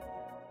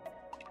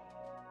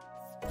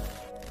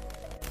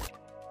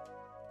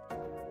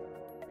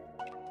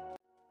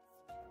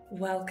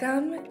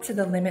Welcome to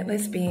the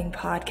Limitless Being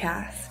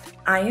podcast.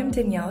 I am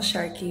Danielle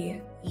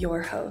Sharkey,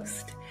 your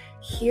host,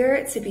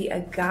 here to be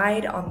a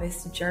guide on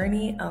this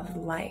journey of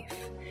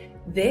life.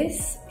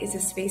 This is a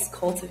space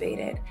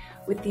cultivated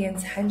with the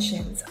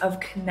intentions of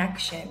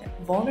connection,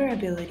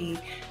 vulnerability,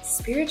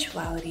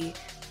 spirituality,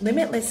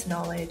 limitless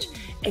knowledge,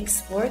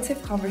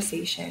 explorative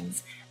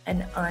conversations,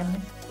 and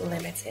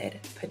unlimited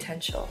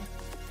potential.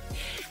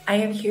 I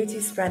am here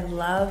to spread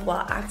love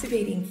while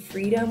activating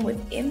freedom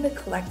within the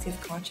collective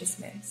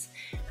consciousness.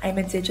 I'm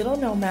a digital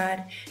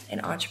nomad,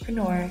 an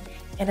entrepreneur,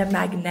 and a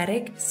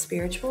magnetic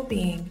spiritual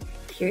being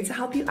here to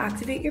help you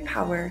activate your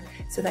power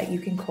so that you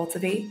can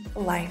cultivate the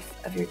life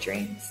of your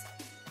dreams.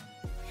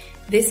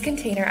 This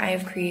container I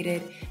have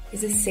created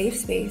is a safe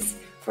space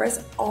for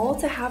us all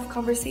to have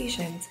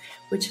conversations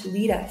which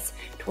lead us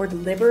toward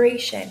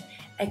liberation,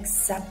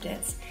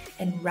 acceptance,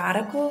 and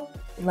radical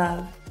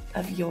love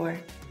of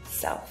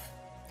yourself.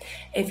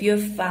 If you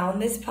have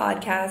found this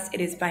podcast,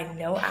 it is by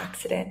no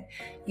accident.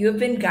 You have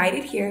been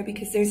guided here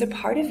because there's a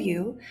part of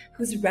you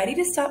who's ready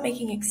to stop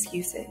making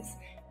excuses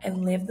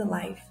and live the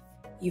life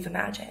you've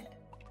imagined.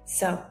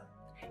 So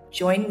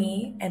join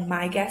me and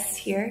my guests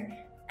here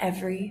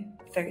every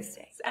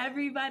Thursday.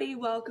 Everybody,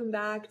 welcome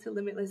back to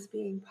Limitless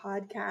Being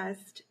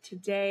podcast.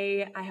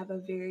 Today, I have a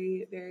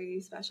very, very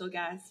special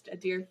guest, a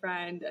dear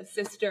friend, a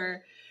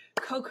sister,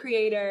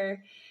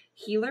 co-creator,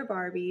 Healer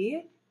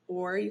Barbie.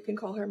 Or you can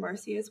call her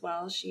Marcy as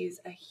well. She's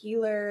a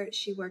healer.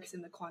 She works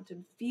in the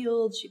quantum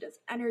field. She does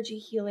energy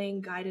healing,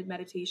 guided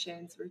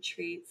meditations,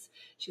 retreats.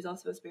 She's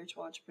also a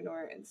spiritual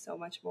entrepreneur and so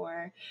much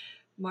more.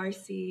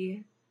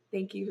 Marcy,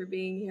 thank you for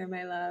being here,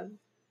 my love.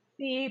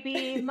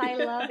 Baby, my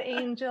love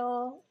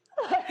angel.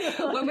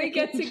 When we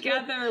get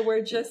together,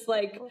 we're just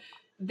like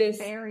this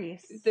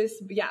fairies.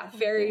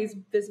 Fairies,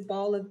 this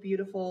ball of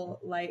beautiful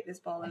light, this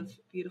ball of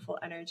beautiful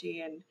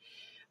energy.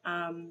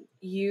 And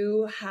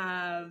you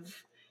have...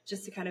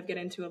 just to kind of get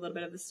into a little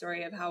bit of the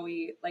story of how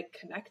we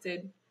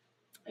connected,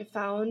 I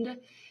found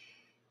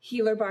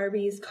Healer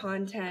Barbie's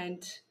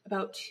content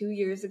about 2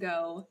 years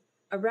ago,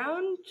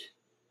 around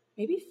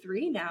maybe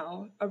 3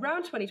 now,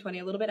 around 2020,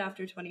 a little bit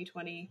after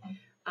 2020,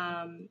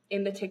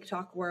 in the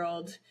TikTok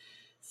world.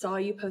 Saw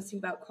you posting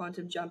about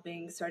quantum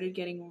jumping, started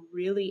getting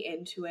really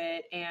into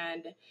it.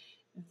 And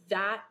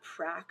that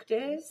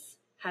practice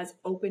has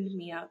opened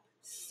me up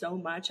so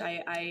much.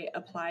 I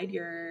applied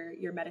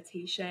your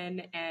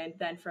meditation, and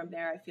then from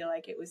there I feel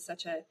like it was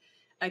such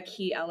a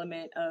key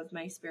element of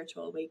my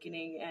spiritual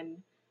awakening.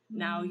 And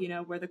now,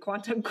 we're the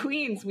quantum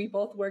queens. We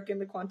both work in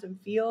the quantum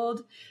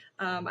field.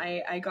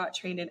 I got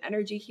trained in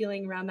energy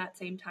healing around that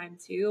same time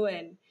too,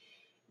 and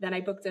then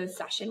I booked a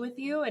session with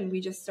you, and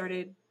we just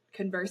started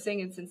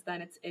conversing, and since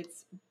then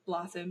it's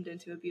blossomed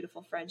into a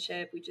beautiful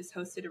friendship. We just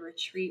hosted a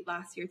retreat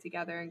last year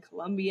together in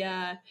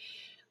Colombia.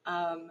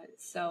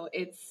 So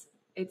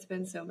it's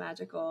been so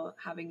magical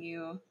having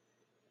you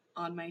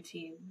on my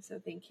team. So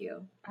thank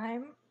you.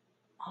 I'm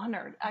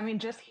honored. I mean,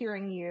 just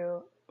hearing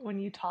you, when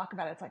you talk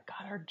about it, it's like,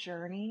 God, our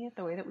journey,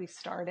 the way that we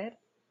started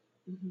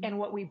and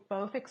what we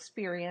both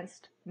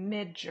experienced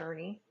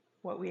mid-journey,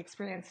 what we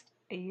experienced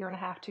a year and a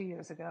half, 2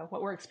 years ago,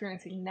 what we're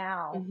experiencing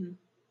now,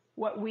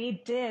 what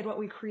we did, what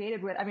we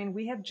created with, I mean,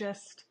 we have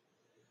just,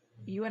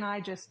 you and I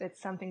just,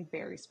 it's something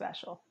very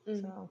special.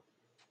 So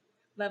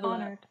level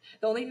honored. Up.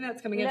 The only thing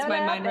that's coming into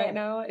my mind right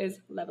now is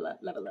level up,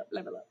 level up,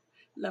 level up,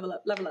 level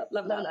up, level up,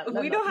 level up.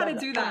 We know how to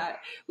do that.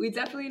 We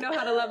definitely know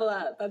how to level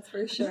up. That's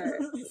for sure.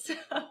 So.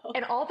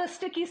 And all the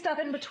sticky stuff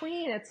in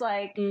between, it's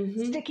like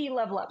sticky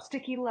level up,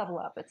 sticky level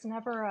up. It's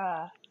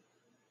never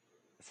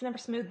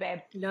smooth, babe.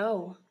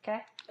 No.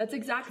 Okay. That's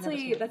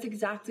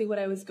exactly what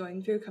I was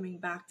going through coming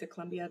back to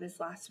Colombia this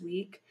last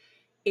week.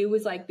 It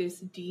was like this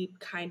deep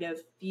kind of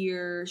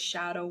fear,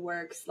 shadow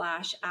work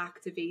 /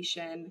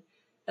 activation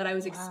that I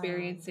was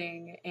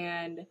experiencing.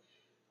 And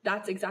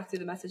that's exactly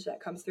the message that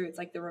comes through. It's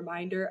like the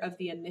reminder of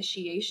the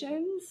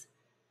initiations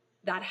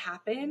that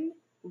happen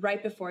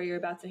right before you're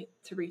about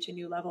to reach a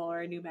new level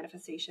or a new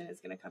manifestation is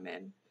going to come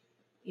in,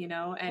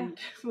 and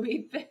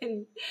we've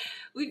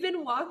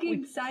been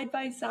walking side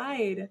by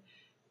side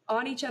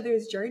on each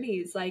other's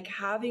journeys, like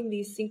having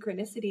these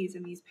synchronicities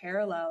and these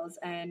parallels.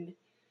 And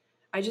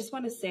I just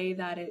want to say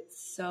that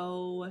it's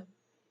so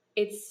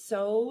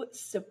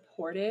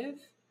supportive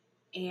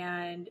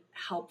and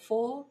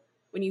helpful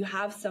when you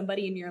have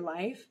somebody in your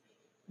life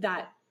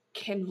that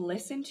can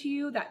listen to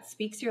you, that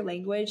speaks your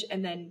language,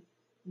 and then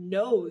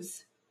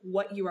knows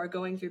what you are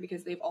going through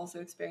because they've also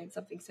experienced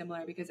something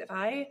similar. Because if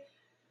I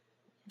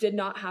did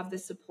not have the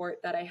support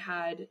that I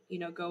had,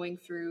 going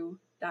through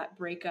that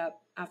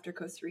breakup after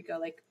Costa Rica,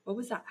 what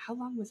was that? How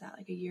long was that?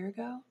 Like a year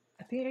ago?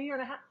 I think a year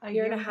and a half. A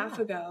year and a half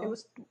ago. It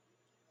was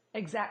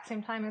exact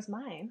same time as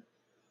mine.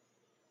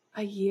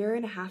 A year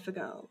and a half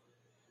ago.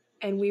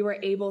 And we were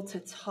able to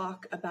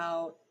talk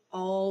about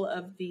all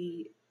of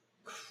the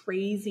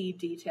crazy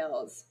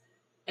details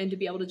and to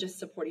be able to just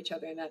support each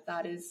other. And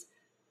that is,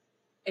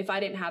 if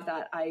I didn't have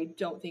that, I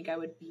don't think I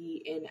would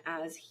be in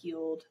as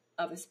healed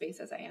of a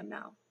space as I am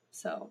now.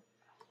 So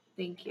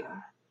thank you.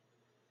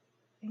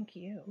 Thank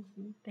you.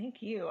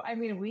 Thank you. I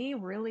mean, we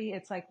really,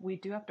 it's like we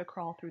do have to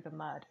crawl through the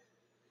mud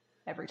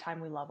every time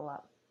we level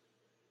up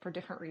for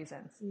different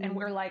reasons. And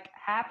we're like,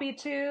 happy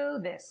to,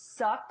 this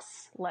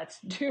sucks. Let's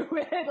do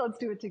it. Let's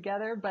do it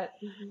together. But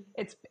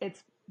it's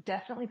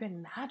definitely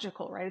been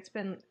magical, right?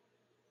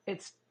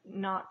 It's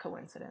not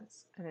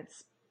coincidence, and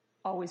it's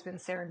always been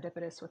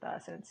serendipitous with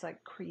us, and it's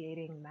like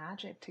creating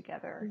magic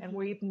together. And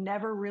we've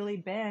never really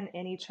been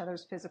in each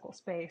other's physical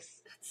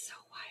space. That's so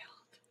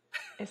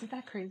wild. Isn't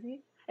that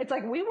crazy? It's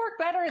like we work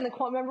better in the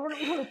quantum. Remember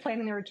when we were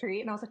planning the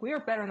retreat, and I was like, we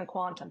work better in the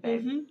quantum,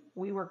 babe.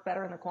 We work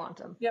better in the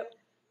quantum. Yep.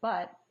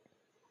 But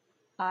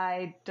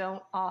I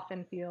don't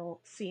often feel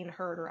seen,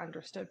 heard, or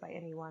understood by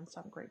anyone.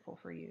 So I'm grateful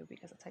for you,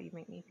 because that's how you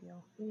make me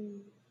feel.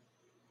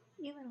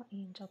 You little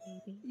angel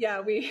baby.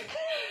 Yeah,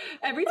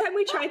 every time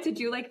we tried to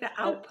do like the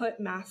output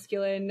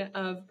masculine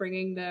of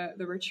bringing the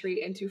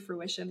retreat into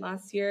fruition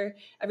last year,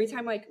 every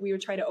time like we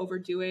would try to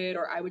overdo it,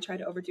 or I would try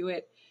to overdo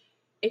it,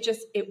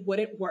 it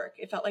wouldn't work.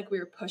 It felt like we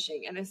were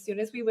pushing. And as soon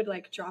as we would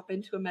like drop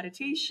into a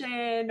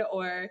meditation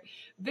or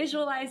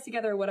visualize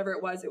together or whatever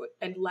it was,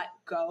 and let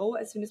go,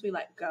 as soon as we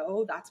let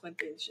go, that's when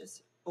things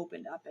just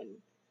opened up and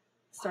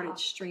started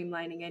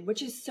streamlining in,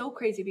 which is so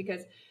crazy,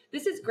 because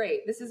this is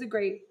great. This is a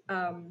great,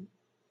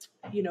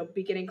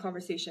 beginning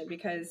conversation,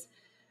 because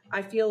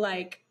I feel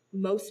like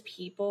most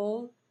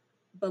people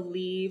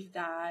believe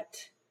that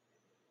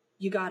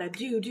you gotta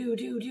do,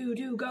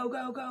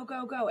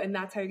 go. And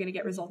that's how you're gonna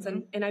get results.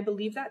 And I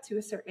believe that to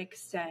a certain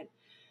extent.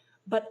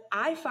 But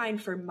I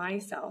find for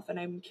myself, and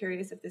I'm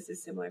curious if this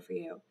is similar for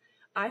you,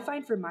 I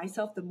find for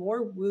myself, the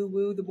more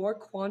woo-woo, the more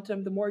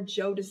quantum, the more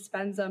Joe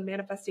Dispenza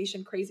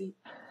manifestation crazy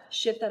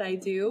shit that I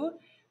do,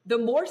 the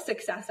more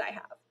success I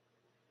have.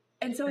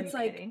 And so it's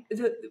like,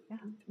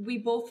 we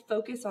both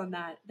focus on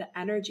that, the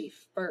energy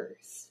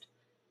first.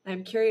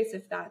 I'm curious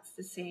if that's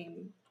the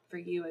same for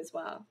you as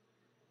well.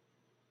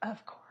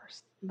 Of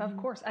course. Of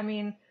course. I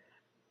mean,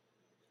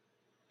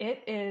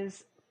 it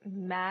is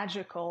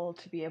magical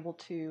to be able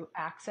to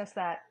access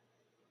that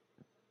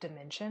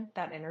dimension,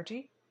 that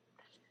energy,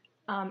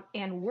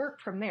 and work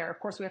from there.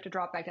 Of course, we have to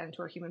drop back down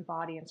into our human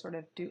body and sort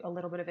of do a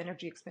little bit of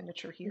energy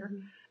expenditure here.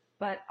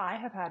 But I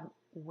have had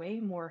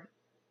way more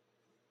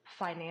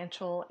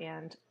financial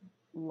and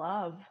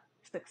love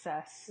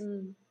success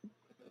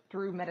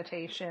through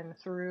meditation,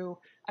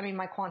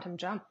 my quantum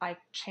jump, I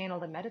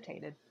channeled and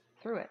meditated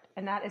through it.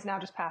 And that is now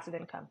just passive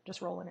income,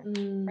 just rolling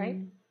in, right?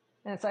 And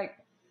it's like,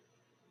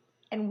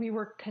 and we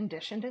were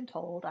conditioned and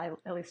told,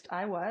 at least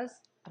I was,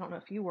 I don't know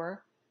if you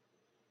were,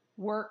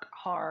 work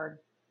hard,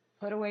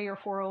 put away your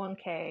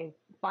 401k,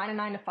 find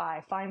a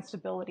 9-to-5, find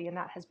stability. And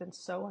that has been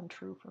so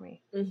untrue for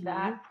me.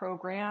 That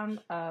program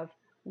of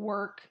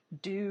work,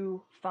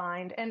 do,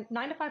 find, and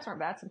 9-to-5s aren't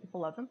bad. Some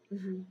people love them,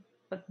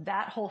 but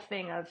that whole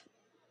thing of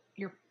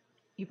you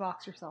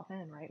box yourself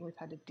in, right? And we've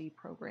had to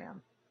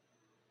deprogram,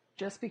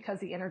 just because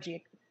the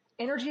energy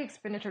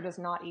expenditure does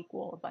not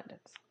equal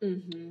abundance.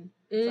 It's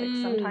like,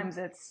 sometimes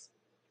it's,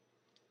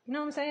 you know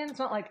what I'm saying? It's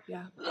not like,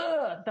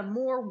 the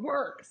more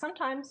work.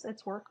 Sometimes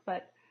it's work,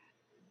 but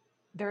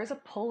there is a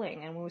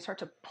pulling. And when we start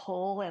to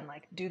pull and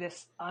like do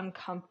this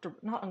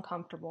not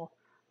uncomfortable,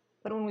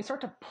 but when we start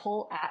to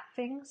pull at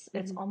things,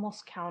 it's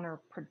almost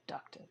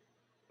counterproductive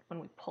when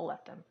we pull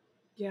at them.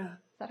 Yeah.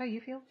 Is that how you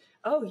feel?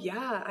 Oh,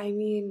 yeah. I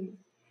mean,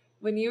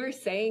 when you were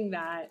saying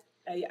that,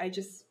 I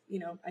just,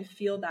 I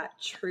feel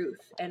that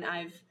truth. And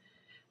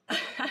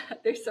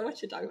there's so much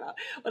to talk about.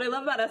 What I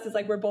love about us is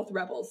like, we're both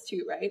rebels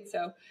too, right?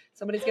 So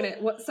somebody's going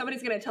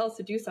to tell us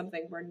to do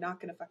something. We're not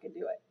going to fucking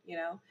do it,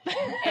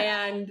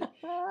 And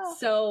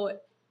so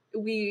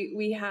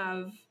we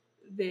have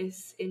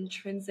this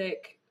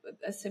intrinsic,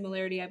 a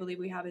similarity I believe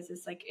we have is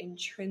this like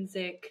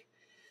intrinsic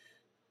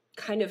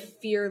kind of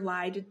fear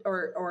lie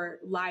or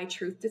lie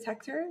truth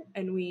detector.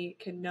 And we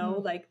can know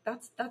like,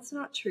 that's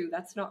not true.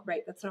 That's not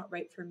right. That's not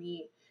right for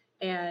me.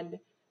 And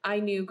I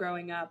knew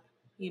growing up,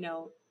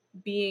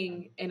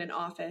 being in an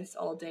office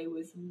all day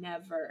was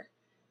never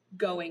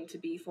going to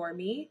be for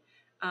me.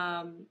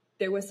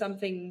 There was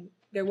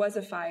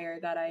a fire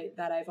that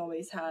I've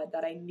always had,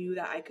 that I knew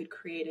that I could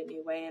create a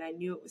new way, and I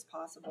knew it was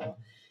possible.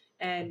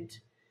 And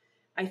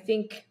I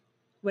think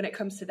when it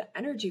comes to the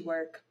energy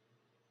work,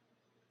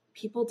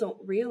 people don't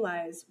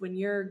realize when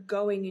you're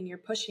going and you're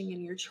pushing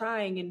and you're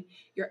trying and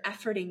you're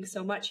efforting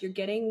so much, you're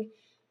getting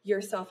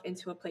yourself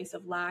into a place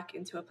of lack,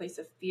 into a place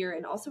of fear,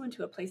 and also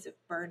into a place of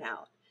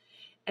burnout.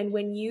 And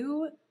when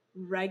you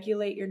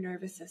regulate your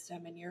nervous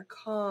system and you're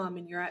calm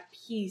and you're at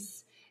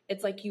peace,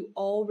 it's like you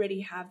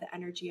already have the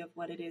energy of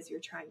what it is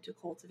you're trying to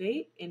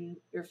cultivate in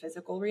your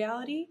physical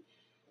reality.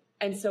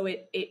 And so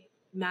it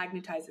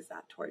magnetizes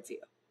that towards you.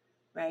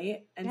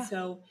 Right. And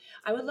so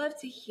I would love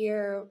to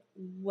hear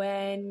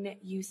when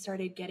you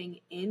started getting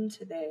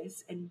into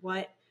this and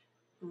what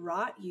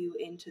brought you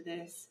into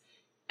this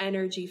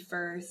energy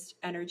first,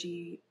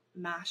 energy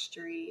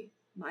mastery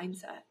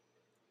mindset.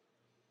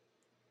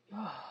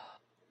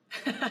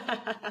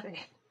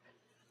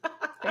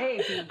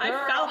 Baby girl.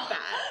 I felt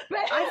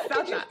that. I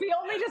felt Did that. you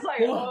feel me just like,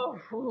 Whoa.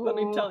 Let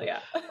me tell you.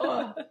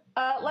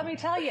 Let me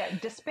tell you,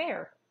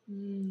 despair.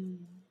 Mm.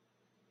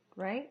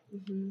 Right?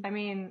 Mm-hmm. I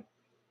mean,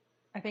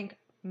 I think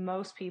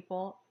most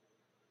people,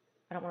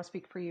 I don't want to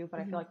speak for you, but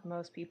I feel like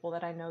most people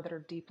that I know that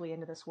are deeply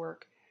into this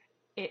work,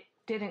 it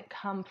didn't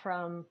come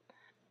from,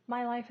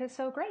 my life is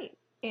so great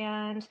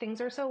and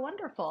things are so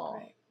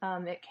wonderful.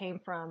 Right. It came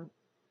from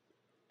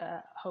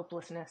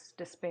hopelessness,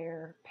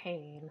 despair,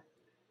 pain.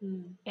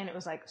 And it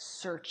was like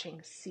searching,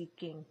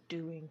 seeking,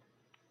 doing.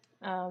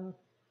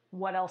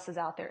 What else is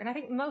out there? And I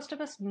think most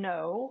of us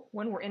know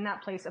when we're in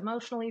that place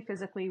emotionally,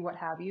 physically, what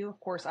have you. Of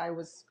course,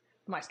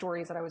 my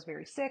story is that I was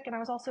very sick, and I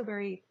was also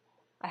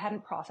I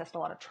hadn't processed a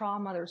lot of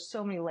trauma. There's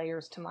so many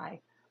layers to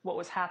what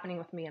was happening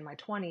with me in my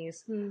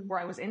 20s, where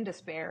I was in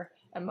despair.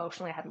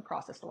 Emotionally, I hadn't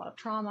processed a lot of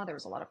trauma. There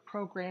was a lot of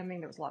programming.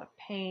 There was a lot of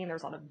pain. There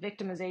was a lot of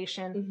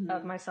victimization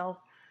of myself,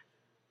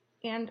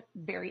 and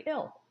very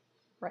ill,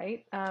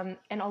 right? And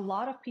a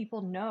lot of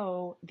people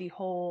know the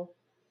whole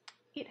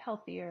eat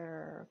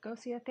healthier, go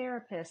see a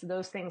therapist,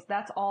 those things.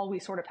 That's all we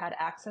sort of had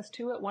access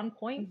to at one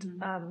point,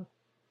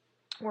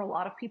 or a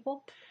lot of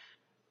people.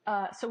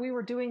 So we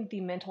were doing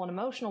the mental and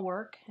emotional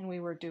work, and we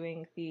were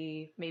doing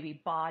the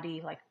maybe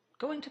body, like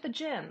going to the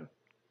gym,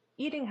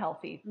 eating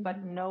healthy,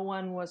 but no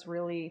one was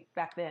really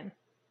back then.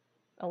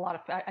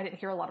 I didn't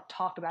hear a lot of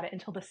talk about it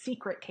until The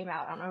Secret came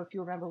out. I don't know if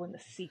you remember when The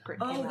Secret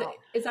came out.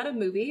 Is that a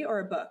movie or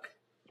a book?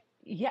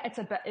 Yeah,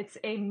 it's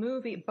a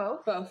movie,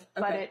 both. Both,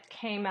 okay. But it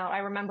came out, I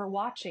remember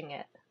watching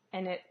it,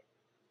 and it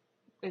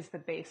is the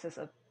basis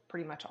of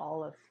pretty much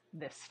all of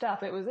this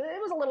stuff. It was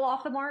a little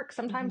off the mark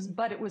sometimes,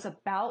 but it was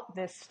about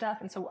this stuff.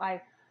 And so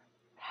I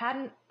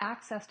hadn't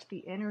accessed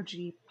the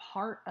energy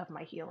part of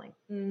my healing,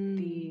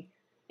 the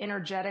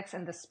energetics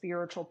and the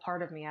spiritual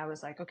part of me. I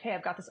was like, okay,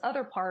 I've got this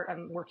other part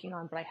I'm working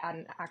on, but I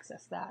hadn't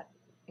accessed that.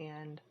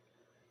 And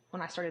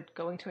when I started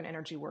going to an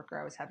energy worker,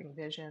 I was having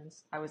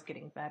visions. I was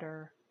getting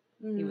better.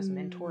 He was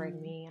mentoring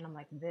me, and I'm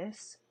like,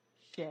 this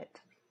shit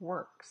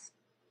works.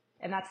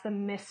 And that's the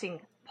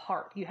missing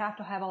part. You have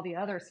to have all the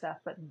other stuff,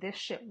 but this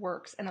shit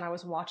works. And then I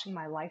was watching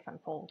my life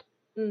unfold,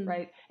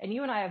 right? And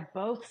you and I have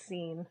both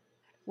seen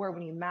where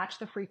when you match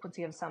the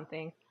frequency of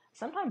something,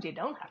 sometimes you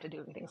don't have to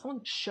do anything.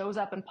 Someone shows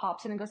up and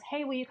pops in and goes,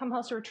 hey, will you come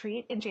host a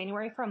retreat in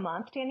January for a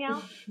month,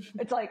 Danielle?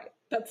 It's like,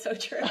 that's so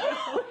true.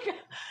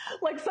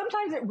 Like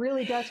sometimes it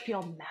really does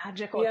feel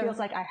magical. It feels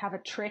like I have a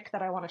trick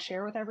that I want to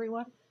share with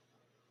everyone.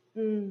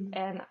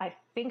 And I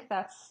think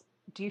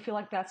do you feel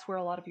like that's where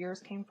a lot of yours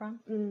came from?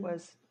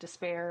 Was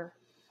despair,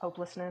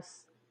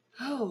 hopelessness?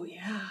 Oh,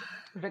 yeah.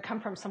 Or did it come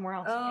from somewhere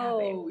else?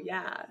 Oh,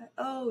 yeah.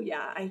 Oh,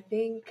 yeah. I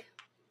think,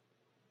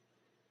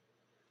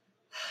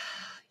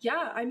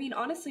 yeah, I mean,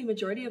 honestly,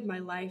 majority of my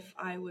life,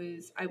 I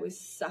was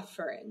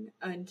suffering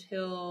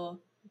until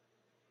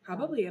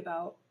probably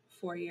about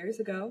 4 years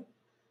ago.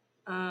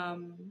 I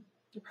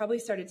probably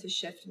started to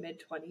shift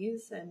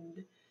mid-20s,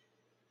 and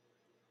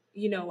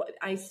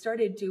I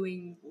started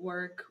doing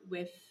work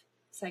with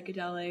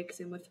psychedelics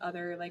and with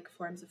other like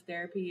forms of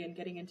therapy and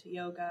getting into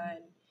yoga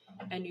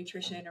and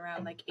nutrition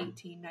around like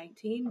 18,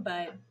 19.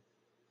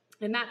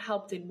 And that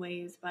helped in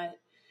ways, but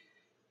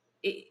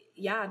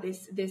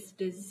this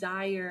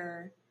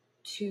desire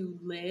to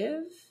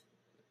live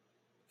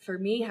for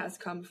me has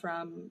come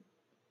from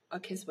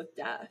a kiss with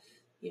death,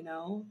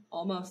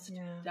 almost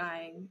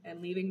dying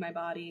and leaving my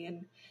body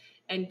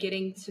and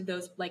getting to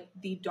those, like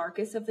the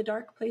darkest of the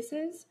dark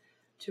places,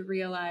 to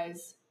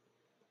realize,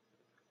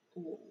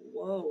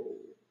 whoa,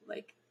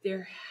 like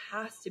there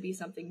has to be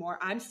something more.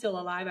 I'm still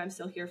alive. I'm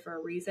still here for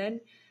a reason.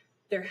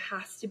 There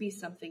has to be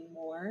something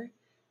more,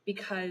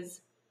 because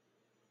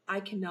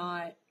I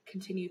cannot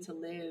continue to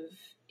live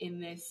in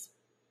this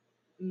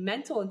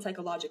mental and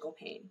psychological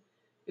pain.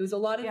 It was a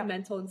lot of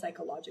mental and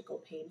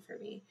psychological pain for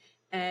me.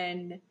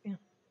 And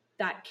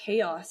that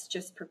chaos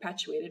just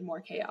perpetuated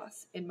more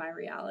chaos in my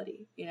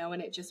reality,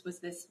 and it just was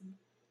this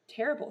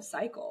terrible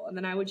cycle. And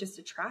then I would just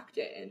attract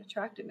it and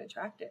attract it and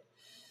attract it.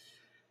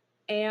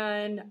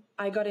 And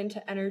I got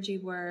into energy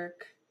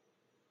work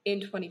in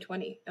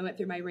 2020. I went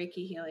through my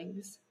Reiki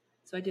healings.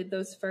 So I did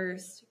those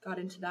first, got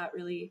into that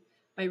really,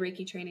 my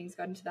Reiki trainings,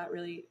 got into that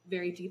really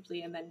very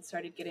deeply, and then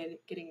started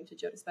getting into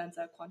Joe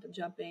Dispenza, quantum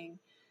jumping,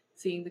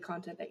 seeing the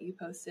content that you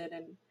posted.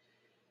 And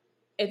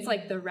it's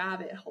like the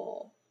rabbit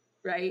hole,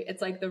 right?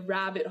 It's like the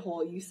rabbit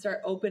hole. You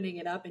start opening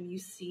it up and you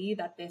see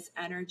that this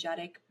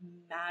energetic,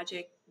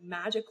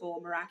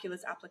 magical,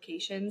 miraculous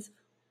applications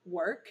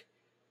work.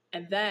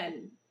 And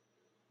then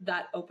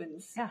that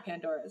opens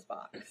Pandora's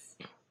box.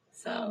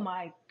 So, oh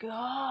my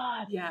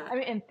God. Yeah. I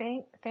mean, and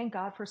thank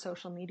God for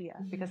social media,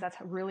 because that's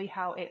really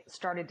how it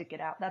started to get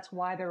out. That's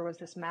why there was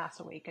this mass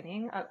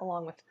awakening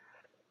along with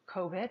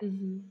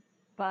COVID.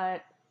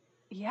 But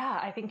yeah,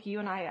 I think you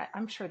and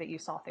I'm sure that you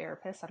saw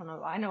therapists. I don't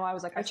know. I know I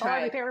was like, I saw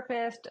every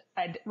therapist.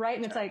 Right.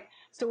 And it's like,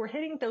 so we're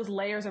hitting those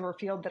layers of our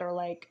field that are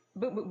like,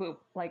 boop, boop, boop,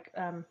 like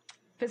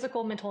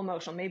physical, mental,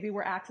 emotional. Maybe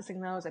we're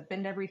accessing those. I've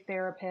been to every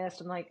therapist.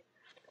 I'm like,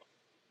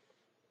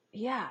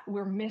 yeah,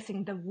 we're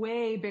missing the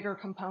way bigger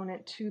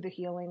component to the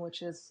healing,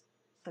 which is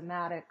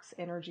somatics,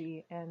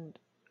 energy. And,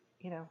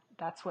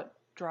 that's what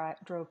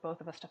drove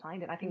both of us to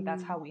find it. I think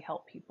that's how we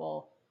help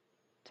people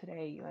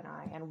today, you and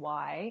I, and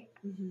why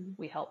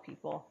we help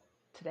people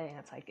today. And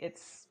it's like,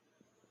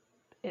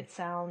 it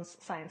sounds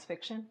science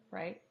fiction,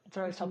 right? It's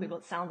always tell people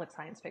it sounds like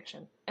science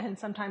fiction. And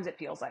sometimes it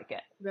feels like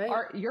it. Right.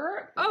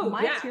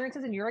 My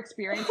experiences and your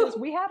experiences,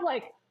 we have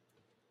like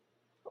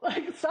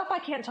stuff I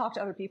can't talk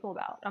to other people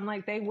about. I'm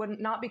like, they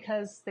wouldn't, not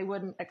because they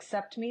wouldn't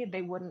accept me,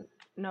 they wouldn't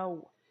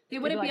know. They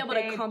wouldn't be able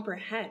to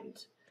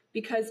comprehend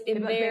because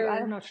in their, I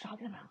don't know what you're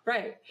talking about.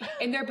 Right.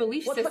 In their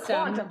belief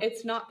system,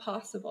 it's not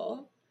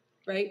possible,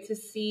 right? To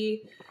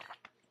see.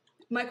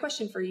 My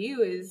question for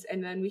you is,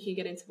 and then we can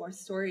get into more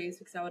stories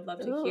because I would love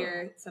to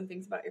hear some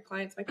things about your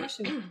clients. My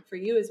question for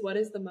you is, what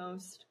is the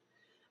most,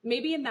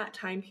 maybe in that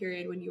time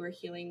period when you were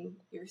healing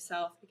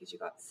yourself because you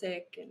got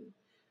sick,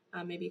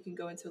 and maybe you can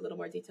go into a little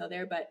more detail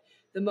there, but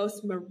the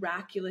most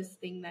miraculous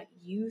thing that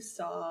you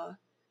saw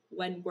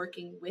when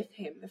working with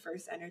him, the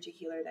first energy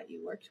healer that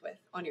you worked with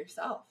on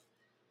yourself?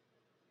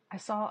 I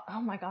saw,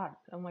 oh my gosh.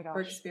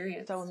 Or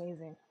experience. So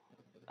amazing.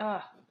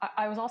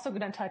 I was also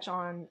going to touch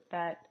on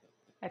that.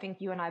 I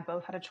think you and I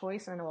both had a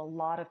choice. And I know a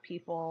lot of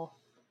people,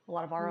 a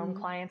lot of our own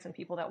clients and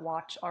people that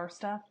watch our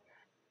stuff,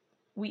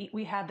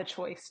 we had the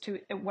choice to,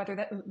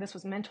 whether this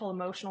was mental,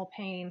 emotional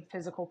pain,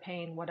 physical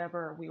pain,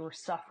 whatever we were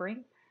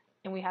suffering.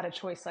 And we had a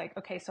choice like,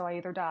 okay, so I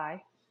either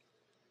die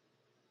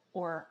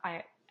or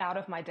I, out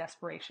of my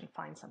desperation,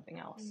 find something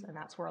else. And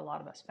that's where a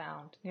lot of us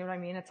found, you know what I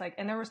mean? It's like,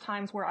 and there was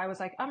times where I was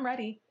like, I'm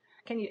ready.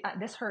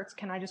 This hurts.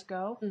 Can I just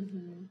go?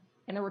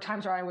 And there were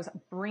times where I was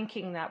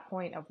brinking that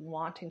point of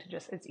wanting to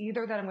just, it's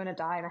either that I'm going to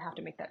die and I have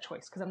to make that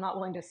choice because I'm not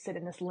willing to sit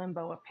in this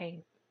limbo of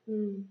pain.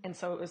 And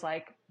so it was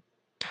like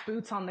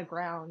boots on the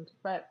ground.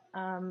 But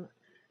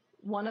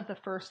one of the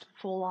first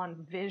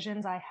full-on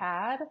visions I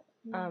had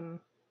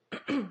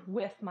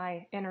with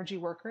my energy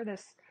worker,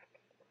 this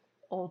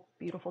old,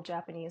 beautiful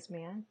Japanese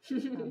man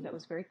that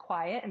was very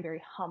quiet and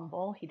very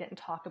humble. He didn't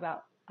talk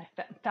about, I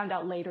found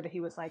out later that he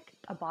was like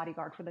a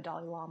bodyguard for the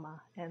Dalai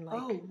Lama and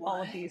like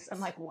all of these.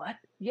 I'm like, what?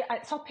 Yeah.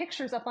 I saw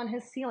pictures up on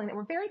his ceiling that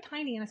were very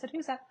tiny. And I said,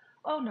 who's that?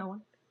 Oh, no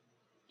one.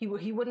 He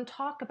wouldn't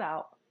talk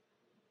about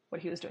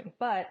what he was doing,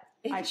 but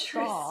I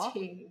saw.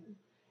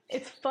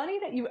 It's funny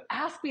that you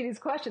ask me these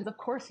questions. Of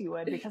course you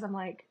would, because I'm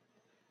like,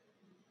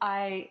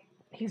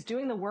 he's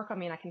doing the work on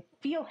me and I can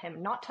feel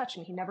him not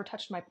touching. He never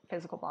touched my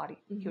physical body.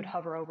 He would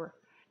hover over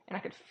and I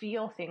could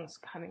feel things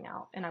coming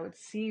out and I would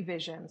see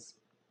visions.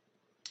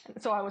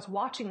 And so I was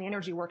watching the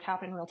energy work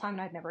happen in real time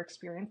and I'd never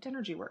experienced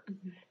energy work.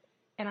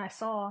 And I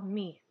saw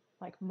me,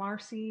 like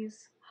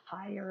Marcy's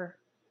higher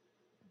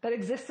that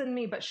exists in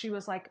me, but she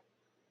was like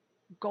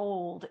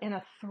gold in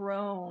a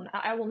throne.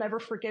 I will never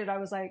forget it. I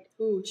was like,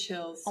 ooh,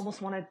 chills.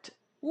 Almost wanted to,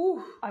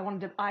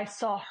 I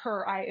saw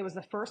her. It was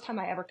the first time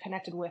I ever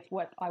connected with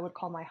what I would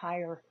call my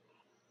higher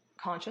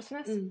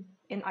consciousness.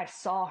 And I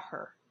saw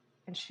her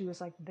and she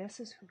was like, this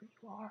is who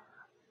you are.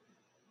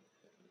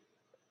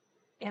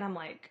 And I'm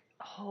like,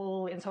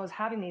 holy. And so I was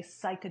having these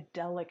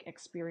psychedelic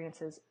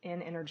experiences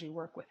in energy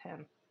work with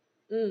him.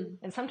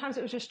 And sometimes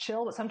it was just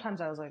chill, but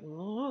sometimes I was like,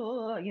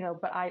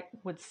 but I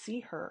would see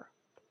her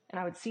and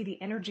I would see the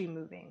energy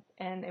moving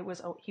and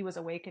he was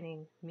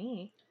awakening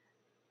me.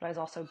 But I was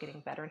also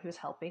getting better and he was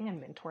helping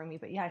and mentoring me.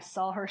 But yeah, I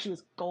saw her. She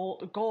was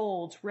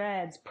golds,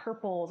 reds,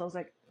 purples. I was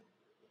like,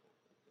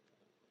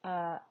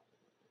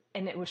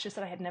 and it was just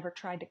that I had never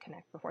tried to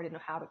connect before. I didn't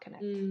know how to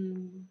connect.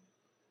 And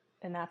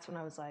that's when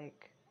I was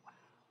like,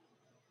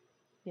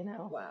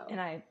 wow.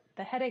 And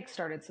the headache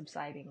started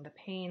subsiding. The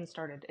pain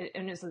started,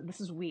 and this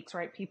is weeks,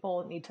 right?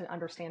 People need to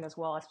understand as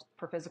well as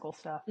for physical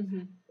stuff.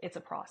 It's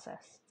a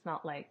process. It's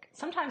not like,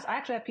 sometimes I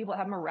actually have people that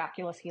have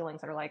miraculous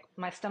healings that are like,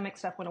 my stomach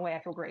stuff went away. I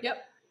feel great.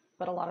 Yep.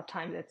 But a lot of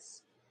times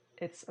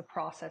it's a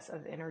process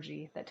of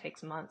energy that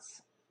takes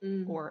months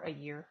or a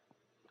year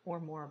or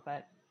more.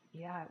 But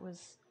yeah, it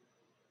was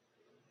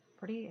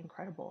pretty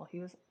incredible. He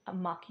was a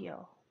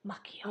Makio.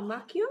 A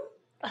Makio?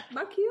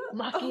 Makio.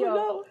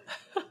 Oh,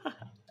 no.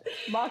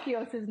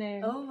 Makio is his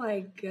name. Oh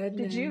my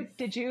goodness.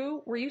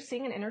 Were you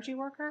seeing an energy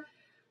worker?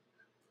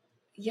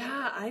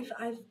 Yeah,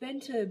 I've been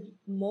to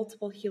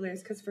multiple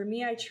healers because for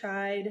me, I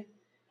tried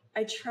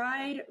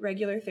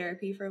regular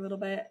therapy for a little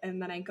bit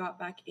and then I got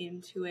back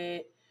into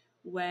it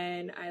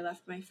when I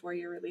left my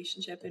 4-year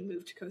relationship and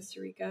moved to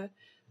Costa Rica.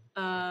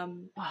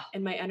 And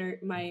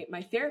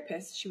my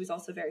therapist, she was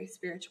also very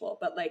spiritual,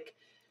 but like,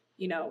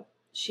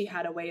 she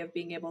had a way of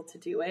being able to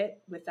do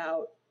it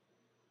without,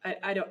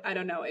 I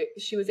don't know.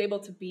 She was able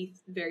to be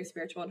very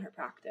spiritual in her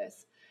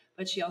practice,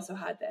 but she also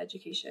had the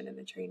education and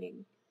the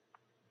training.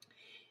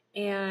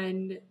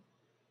 And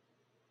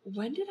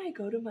when did I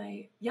go to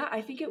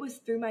I think it was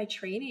through my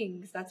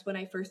trainings. That's when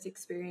I first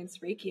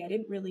experienced Reiki. I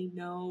didn't really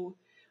know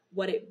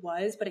what it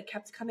was, but it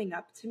kept coming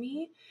up to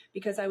me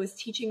because I was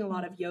teaching a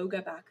lot of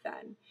yoga back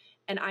then.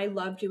 And I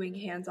loved doing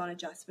hands-on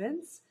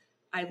adjustments.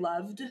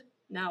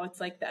 Now it's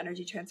like the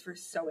energy transfer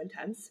is so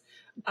intense.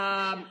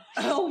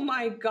 Oh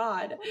my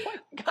God.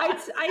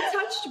 I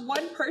touched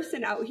one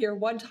person out here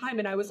one time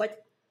and I was like,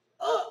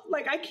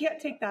 like, I can't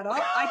take that on.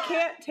 I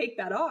can't take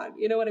that on.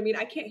 You know what I mean?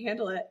 I can't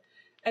handle it.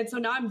 And so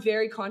now I'm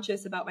very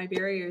conscious about my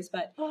barriers.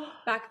 But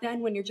back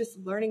then, when you're just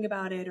learning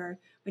about it, or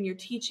when you're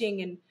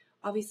teaching, and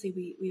obviously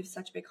we have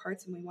such big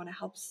hearts and we want to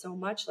help so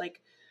much.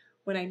 Like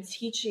when I'm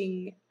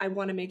teaching, I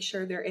want to make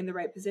sure they're in the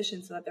right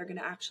position so that they're going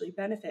to actually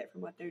benefit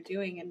from what they're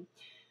doing. And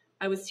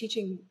I was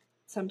teaching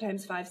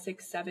sometimes 5,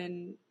 6,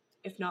 7,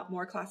 if not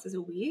more classes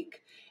a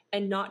week,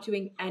 and not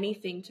doing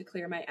anything to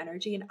clear my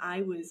energy. And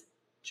I was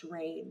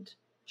drained.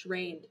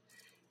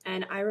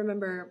 And I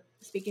remember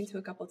speaking to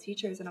a couple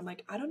teachers and I'm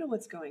like, I don't know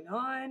what's going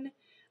on.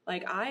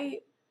 Like, I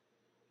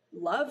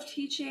love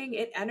teaching.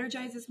 It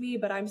energizes me,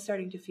 but I'm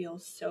starting to feel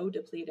so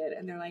depleted.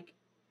 And they're like,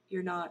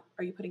 you're not,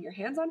 are you putting your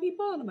hands on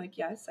people? And I'm like,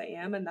 yes, I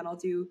am. And then I'll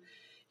do,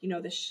 you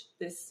know,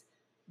 this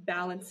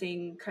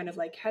balancing kind of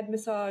like head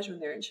massage when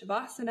they're in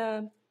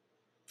Shavasana.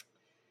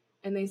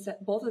 And they said,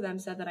 both of them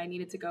said that I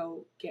needed to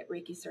go get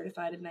Reiki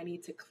certified and I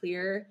need to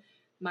clear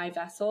my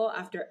vessel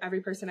after every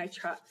person I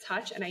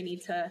touch, and I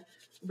need to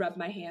rub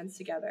my hands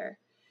together.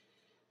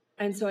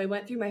 And so I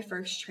went through my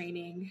first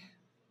training,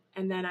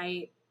 and then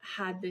I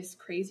had this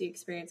crazy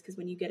experience because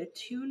when you get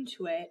attuned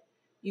to it,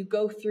 you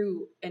go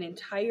through an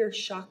entire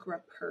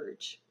chakra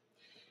purge.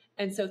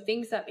 And so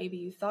things that maybe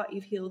you thought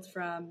you've healed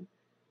from,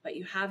 but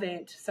you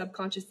haven't,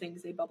 subconscious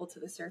things, they bubble to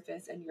the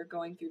surface, and you're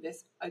going through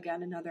this,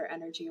 again, another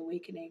energy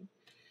awakening.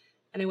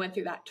 And I went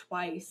through that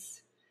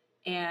twice.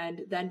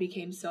 And then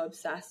became so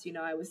obsessed. You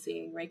know, I was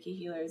seeing Reiki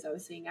healers. I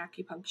was seeing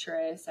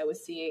acupuncturists. I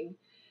was seeing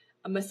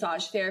a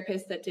massage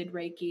therapist that did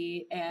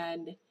Reiki.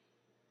 And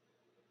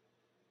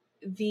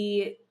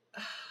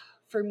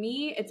for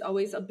me, it's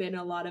always been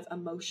a lot of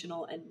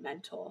emotional and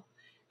mental,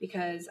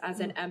 because as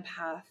an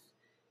empath,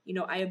 you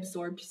know, I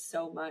absorbed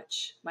so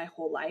much my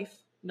whole life,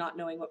 not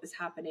knowing what was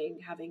happening,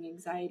 having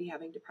anxiety,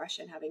 having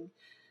depression, having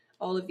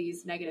all of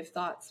these negative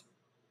thoughts.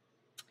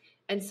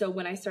 And so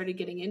when I started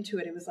getting into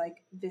it, it was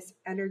like this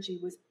energy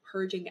was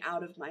purging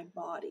out of my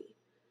body,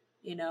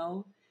 you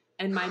know,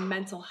 and my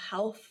mental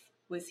health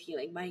was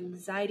healing, my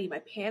anxiety,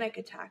 my panic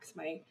attacks,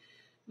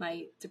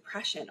 my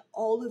depression,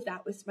 all of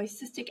that was my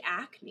cystic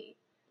acne.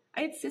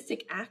 I had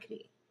cystic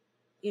acne,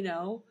 you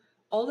know,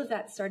 all of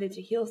that started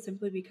to heal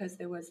simply because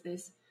there was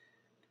this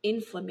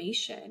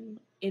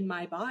inflammation in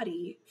my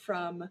body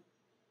from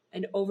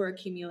an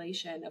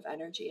overaccumulation of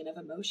energy and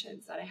of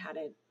emotions that I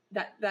hadn't,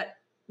 that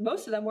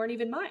most of them weren't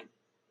even mine.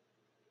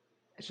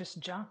 It's just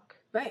junk.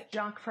 Right.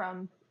 Junk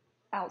from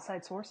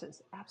outside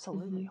sources.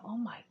 Absolutely. Mm-hmm. Oh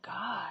my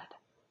God.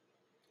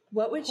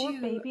 What would Poor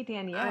baby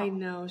Danielle. I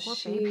know. Poor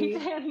baby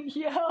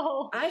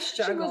Danielle. I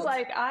struggled. She was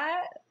like,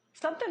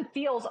 something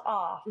feels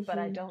off, but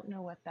I don't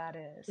know what that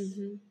is.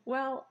 Mm-hmm.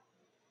 Well,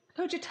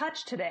 who'd you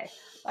touch today?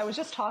 I was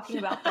just talking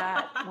about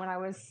that when I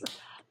was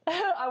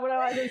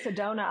in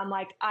Sedona. I'm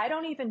like, I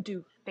don't even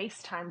do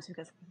FaceTimes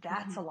because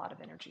that's a lot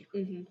of energy.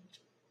 Mm-hmm.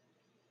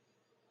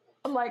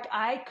 I'm like,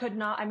 I could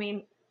not, I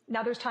mean,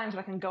 now there's times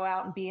when I can go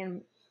out and be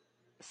in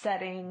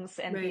settings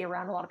and be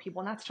around a lot of people,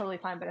 and that's totally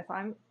fine. But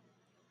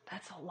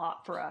that's a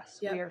lot for us.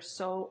 Yep. We are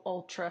so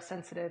ultra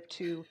sensitive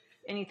to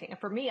anything. And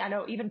for me, I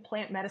know even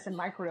plant medicine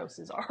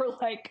microdoses are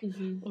like,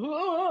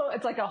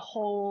 it's like a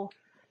whole,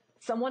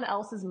 someone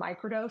else's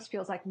microdose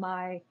feels like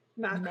my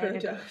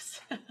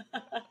macrodose.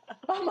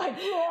 Oh my God.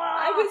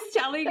 I was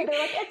telling you. They're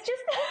like, it's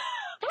just,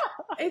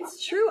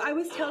 it's true. I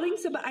was telling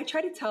somebody, I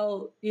try to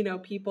tell, you know,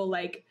 people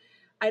like,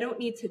 I don't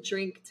need to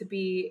drink to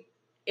be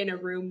in a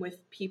room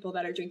with people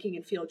that are drinking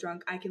and feel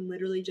drunk. I can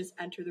literally just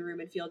enter the room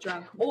and feel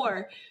drunk.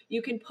 Or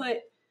you can put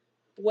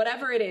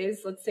whatever it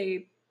is, let's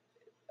say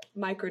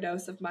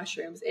microdose of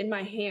mushrooms, in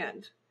my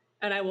hand,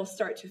 and I will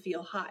start to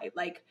feel high.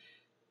 Like,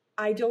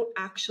 I don't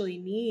actually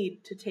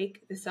need to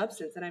take the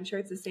substance. And I'm sure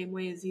it's the same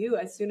way as you.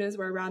 As soon as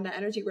we're around that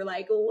energy, we're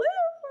like, woo,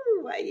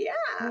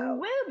 yeah.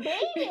 Woo,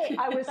 baby.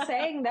 I was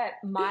saying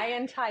that my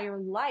entire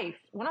life,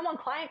 when I'm on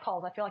client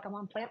calls, I feel like I'm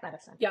on plant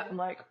medicine. Yeah. I'm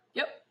like,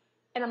 yep.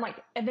 And I'm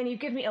like, and then you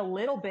give me a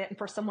little bit, and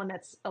for someone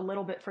that's a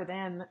little bit for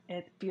them,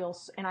 it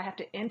feels, and I have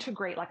to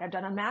integrate, like I've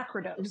done a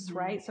macrodose,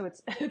 right? So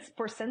it's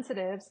for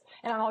sensitives.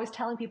 And I'm always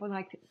telling people,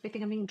 like, they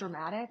think I'm being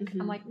dramatic.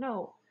 I'm like,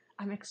 no,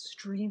 I'm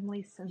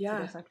extremely sensitive.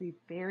 Yeah. So I have to be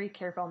very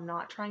careful. I'm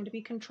not trying to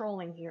be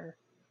controlling here.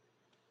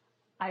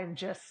 I'm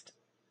just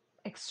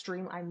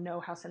extreme. I know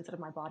how sensitive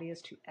my body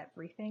is to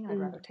everything. I'd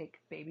rather take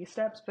baby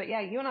steps. But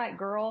yeah, you and I,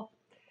 girl,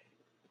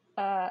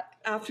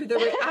 after the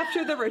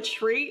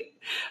retreat,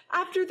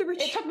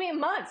 it took me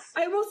months.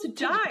 I almost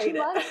died. 2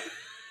 months.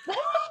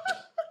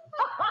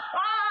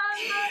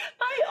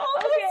 I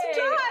almost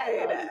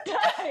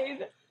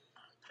died.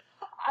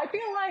 I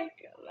feel like,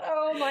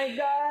 oh my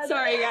God.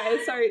 Sorry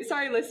guys,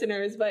 sorry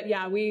listeners, but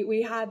yeah,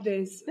 we had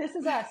this. This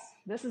is us.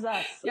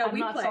 Yeah, I'm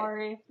not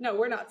sorry. No,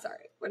 we're not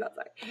sorry.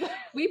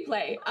 We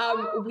play.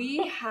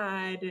 We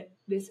had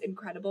this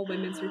incredible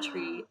women's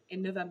retreat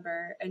in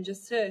November, and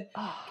just to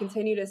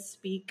continue to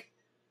speak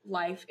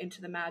life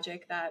into the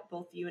magic that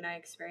both you and I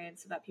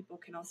experience, so that people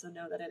can also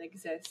know that it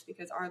exists,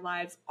 because our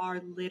lives are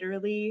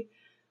literally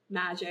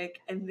magic,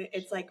 and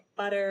it's like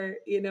butter,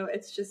 you know,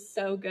 it's just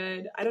so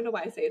good. I don't know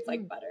why I say it's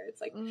like butter.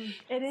 It's like,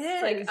 it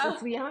is. Like,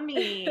 It's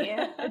yummy.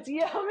 It's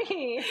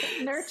yummy.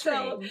 Nurturing.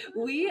 So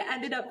we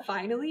ended up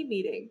finally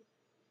meeting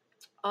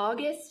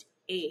August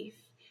 8th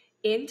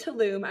in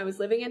Tulum. I was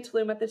living in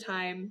Tulum at the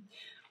time.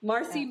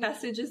 Marcy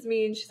messages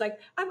me and she's like,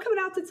 I'm coming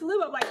out to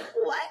Tulum. I'm like,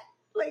 what?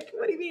 Like,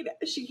 what do you mean?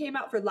 She came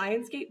out for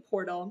Lionsgate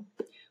Portal.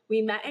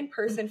 We met in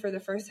person for the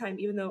first time,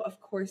 even though, of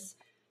course,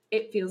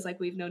 it feels like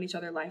we've known each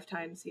other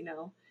lifetimes, you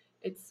know.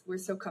 We're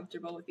so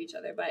comfortable with each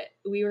other, but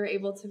we were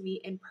able to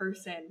meet in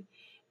person.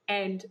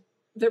 And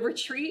the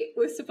retreat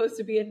was supposed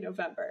to be in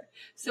November.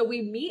 So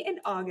we meet in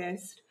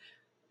August.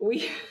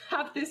 We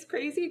have this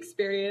crazy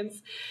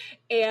experience.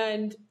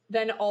 And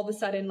then all of a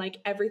sudden, like,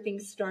 everything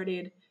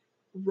started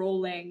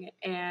rolling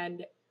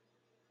and,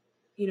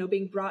 you know,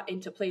 being brought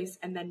into place.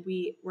 And then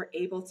we were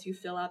able to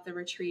fill out the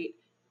retreat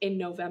in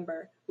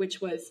November,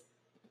 which was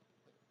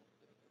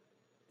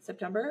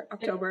September,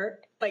 October,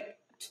 like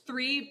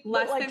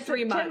less than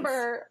 3 months.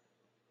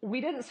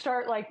 We didn't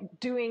start like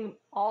doing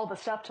all the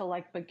stuff till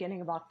like beginning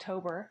of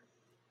October.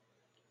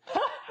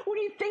 When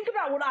you think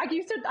about what I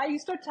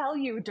used to tell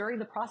you during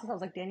the process, I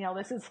was like, Danielle,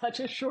 this is such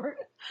a short,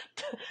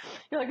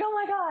 you're like, oh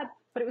my God.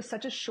 But it was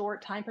such a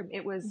short time frame.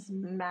 It was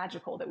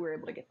magical that we were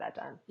able to get that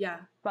done. Yeah.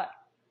 But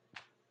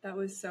that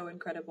was so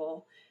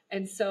incredible.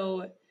 And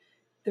so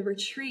the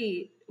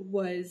retreat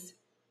was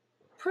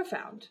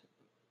profound.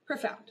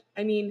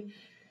 I mean,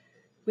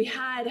 we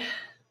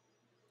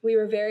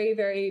were very,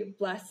 very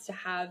blessed to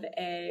have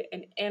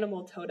an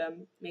animal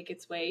totem make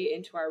its way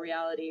into our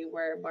reality,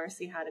 where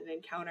Marcy had an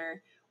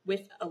encounter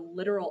with a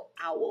literal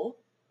owl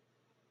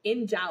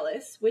in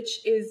Dallas,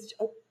 which is,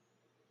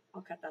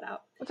 I'll cut that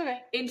out. That's okay.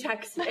 In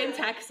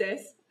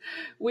Texas,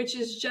 which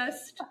is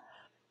just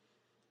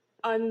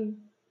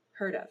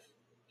unheard of,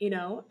 you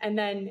know? And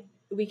then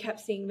we kept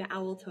seeing the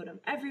owl totem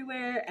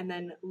everywhere, and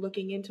then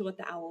looking into what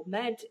the owl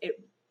meant.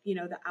 You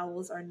know, the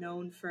owls are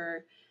known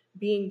for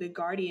being the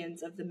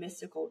guardians of the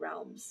mystical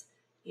realms,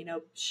 you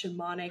know,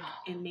 shamanic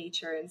in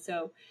nature. And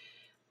so,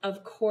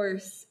 of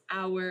course,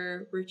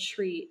 our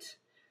retreat,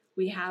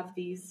 we have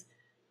these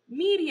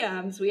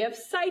mediums, we have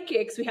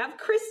psychics, we have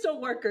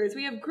crystal workers,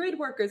 we have grid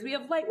workers, we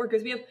have light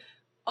workers, we have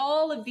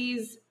all of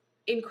these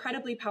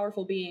incredibly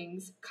powerful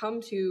beings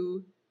come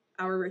to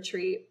our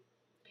retreat.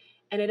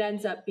 And it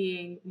ends up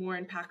being more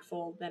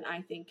impactful than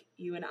I think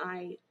you and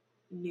I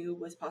knew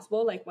was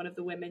possible. Like, one of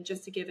the women,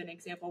 just to give an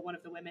example, one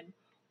of the women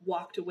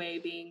walked away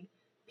being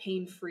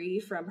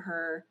pain-free from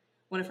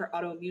one of her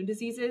autoimmune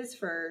diseases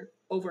for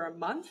over a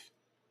month.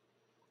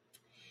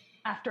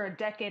 After a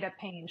decade of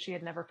pain, she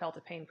had never felt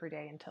a pain-free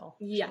day until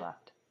she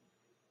left.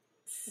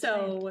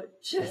 So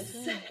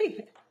just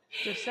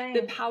saying,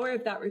 the power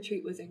of that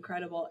retreat was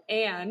incredible.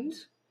 And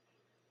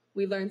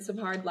we learned some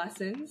hard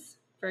lessons.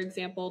 For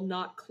example,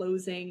 not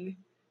closing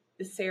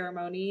the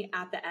ceremony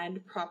at the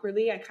end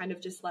properly. I kind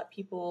of just let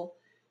people,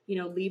 you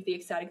know, leave the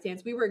ecstatic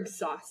dance. We were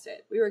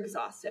exhausted.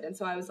 And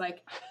so I was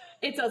like,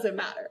 it doesn't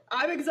matter.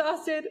 I'm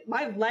exhausted.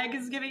 My leg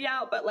is giving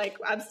out, but like,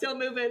 I'm still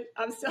moving.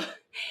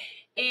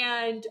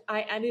 And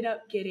I ended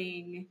up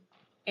getting,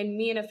 and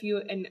me and a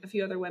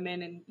few other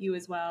women, and you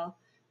as well,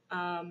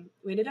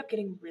 we ended up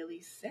getting really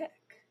sick.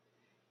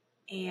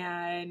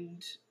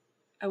 And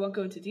I won't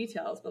go into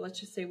details, but let's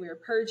just say we were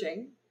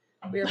purging.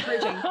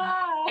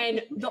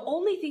 And the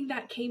only thing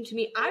that came to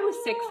me, I was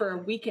sick for a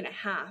week and a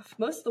half.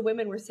 Most of the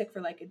women were sick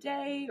for like a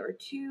day or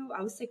two.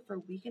 I was sick for a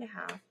week and a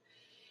half.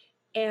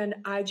 And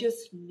I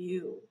just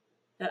knew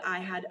that I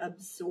had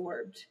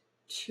absorbed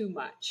too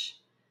much.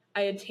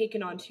 I had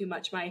taken on too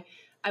much. I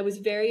was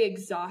very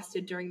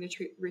exhausted during the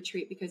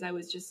retreat because I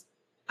was just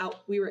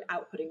we were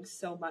outputting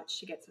so much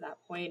to get to that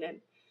point.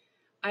 And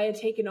I had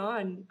taken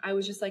on, I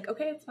was just like,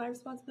 okay, it's my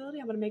responsibility.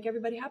 I'm going to make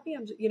everybody happy.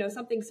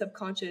 Something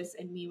subconscious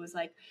in me was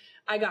like,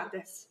 I got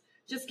this.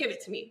 Just give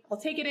it to me. I'll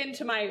take it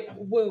into my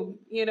womb.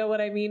 You know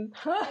what I mean?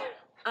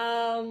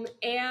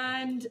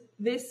 And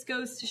this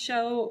goes to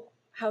show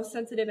how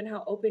sensitive and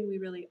how open we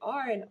really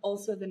are, and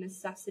also the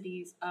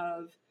necessities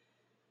of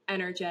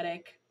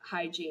energetic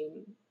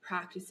hygiene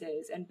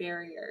practices and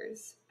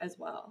barriers as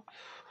well.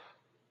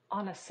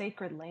 On a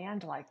sacred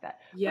land like that.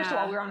 Yeah. First of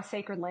all, we're on a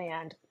sacred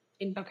land.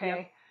 Okay.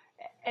 Yep.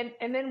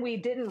 And then we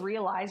didn't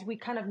realize, we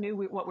kind of knew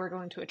what we're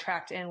going to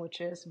attract in,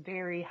 which is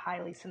very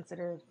highly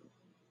sensitive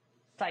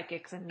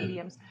psychics and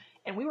mediums.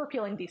 And we were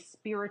feeling these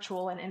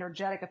spiritual and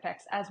energetic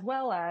effects as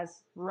well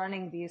as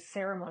running these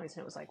ceremonies.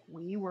 And it was like,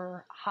 we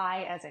were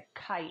high as a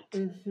kite.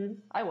 Mm-hmm.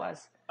 I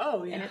was.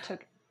 Oh, yeah. And it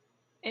took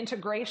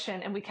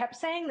integration. And we kept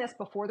saying this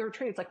before the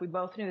retreat. It's like, we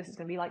both knew this is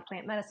going to be like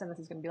plant medicine. This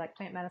is going to be like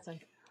plant medicine.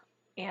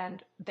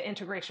 And the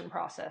integration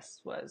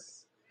process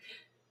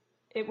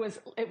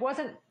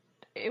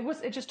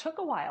it just took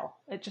a while.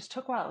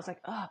 It was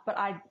like, but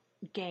I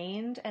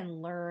gained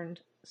and learned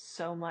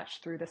so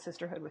much through the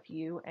sisterhood with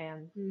you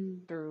and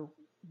through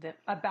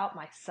about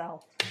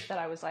myself that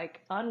I was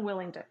like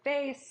unwilling to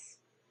face,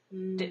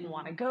 didn't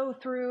want to go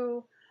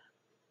through.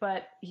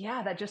 But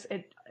yeah, that just,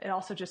 it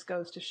also just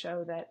goes to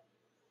show that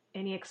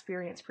any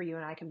experience for you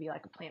and I can be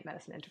like a plant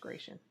medicine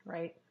integration,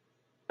 right?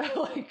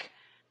 Like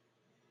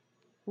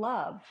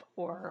love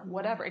or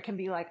whatever. It can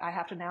be like, I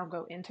have to now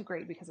go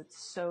integrate because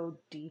it's so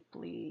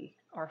deeply,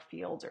 our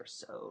fields are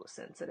so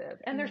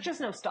sensitive and there's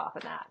just no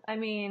stopping that. I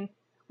mean,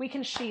 we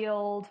can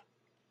shield.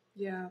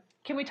 Yeah.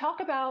 Can we talk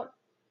about,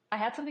 I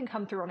had something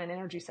come through on an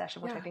energy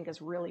session, which I think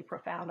is really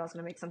profound. I was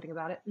going to make something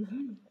about it.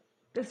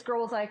 This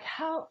girl was like,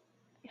 how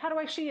do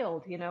I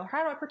shield? You know,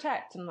 how do I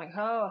protect? And I'm like,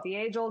 oh, the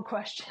age old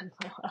question.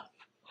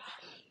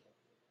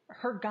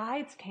 Her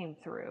guides came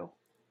through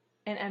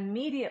and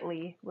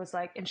immediately was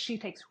like, and she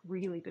takes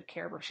really good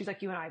care of her. She's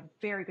like, you and I,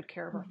 very good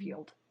care of our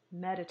field,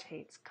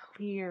 meditates,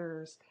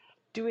 clears,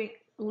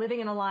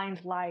 living an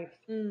aligned life.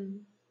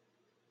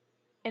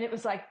 And it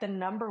was like the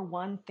number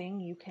one thing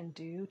you can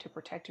do to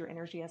protect your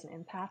energy as an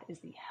empath is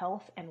the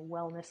health and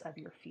wellness of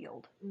your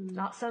field. It's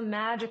not some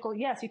magical,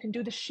 yes, you can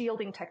do the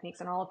shielding techniques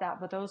and all of that,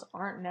 but those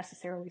aren't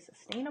necessarily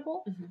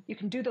sustainable. You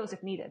can do those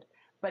if needed.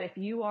 But if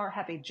you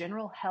have a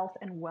general health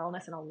and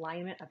wellness and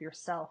alignment of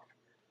yourself,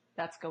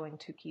 that's going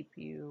to keep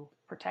you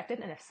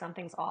protected. And if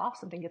something's off,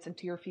 something gets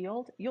into your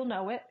field, you'll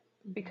know it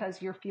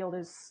because your field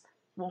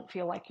won't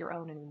feel like your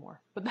own anymore.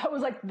 But that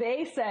was like,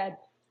 they said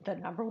the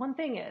number one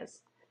thing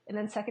is, and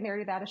then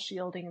secondary to that is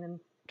shielding, and then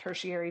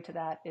tertiary to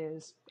that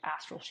is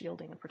astral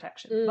shielding and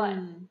protection. But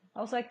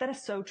I was like, that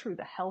is so true.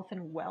 The health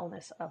and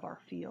wellness of our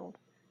field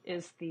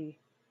is the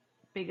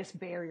biggest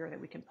barrier that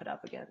we can put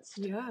up against.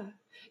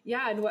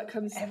 Yeah. And what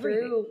comes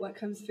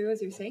through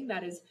as you're saying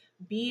that is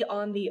be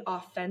on the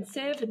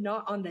offensive,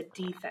 not on the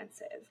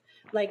defensive.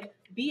 Like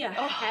be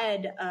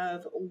ahead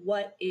of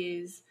what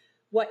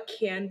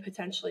can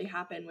potentially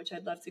happen, which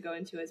I'd love to go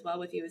into as well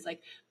with you, is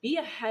like be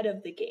ahead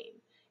of the game.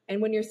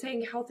 And when you're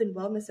saying health and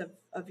wellness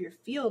of your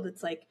field,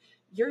 it's like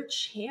your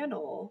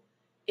channel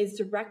is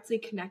directly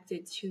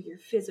connected to your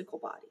physical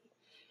body.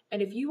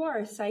 And if you are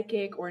a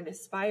psychic or an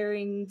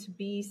aspiring to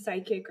be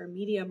psychic or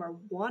medium or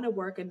want to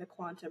work in the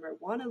quantum or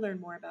want to learn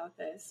more about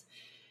this,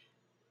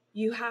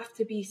 you have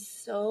to be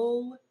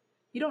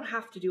you don't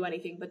have to do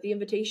anything, but the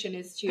invitation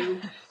is to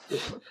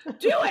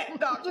do it.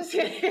 No, I'm just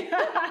kidding. Do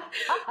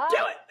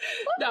it.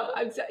 No,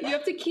 you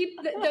have to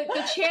keep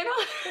the channel.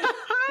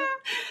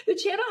 The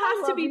channel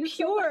has to be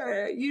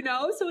pure, you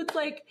know? So it's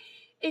like,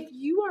 if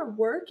you are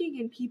working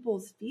in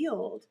people's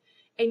field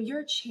and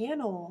your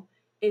channel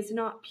is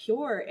not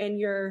pure and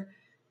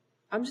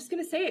I'm just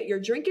going to say it, you're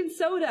drinking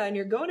soda and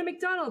you're going to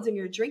McDonald's and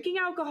you're drinking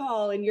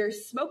alcohol and you're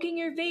smoking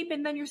your vape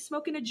and then you're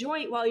smoking a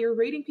joint while you're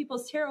reading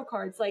people's tarot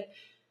cards, like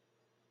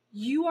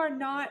you are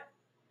not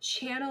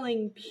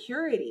channeling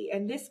purity.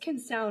 And this can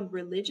sound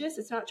religious.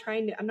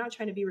 I'm not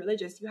trying to be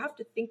religious. You have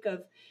to think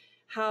of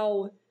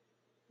how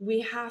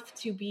we have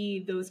to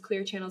be those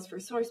clear channels for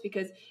source,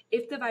 because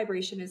if the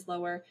vibration is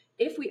lower,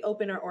 if we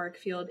open our auric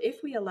field,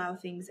 if we allow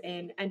things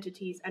in,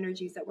 entities,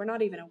 energies that we're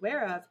not even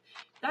aware of,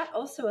 that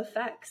also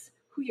affects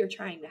who you're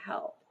trying to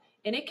help.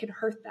 And it can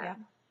hurt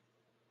them.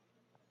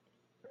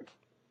 Yeah.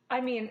 I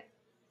mean,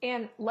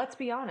 and let's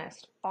be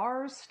honest,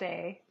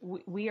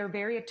 we are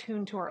very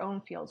attuned to our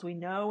own fields. We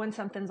know when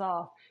something's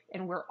off,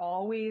 and we're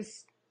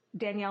always,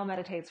 Danielle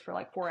meditates for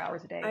like 4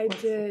 hours a day. I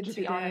did.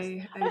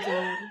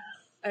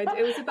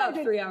 It was about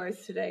 3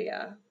 hours today.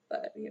 Yeah.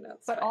 But you know,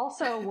 but fine.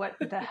 Also what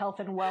the health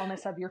and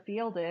wellness of your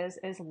field is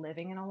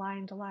living an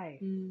aligned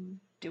life,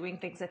 doing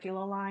things that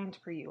feel aligned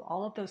for you.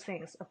 All of those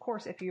things. Of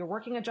course, if you're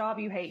working a job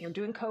you hate, and you're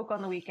doing coke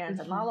on the weekends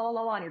and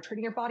and you're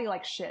treating your body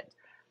like shit,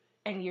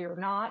 and you're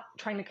not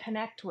trying to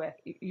connect with,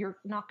 you're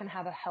not going to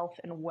have a health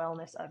and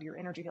wellness of your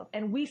energy field.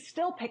 And we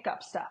still pick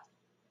up stuff.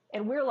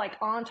 And we're like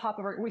on top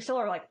of we still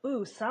are like,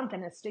 ooh,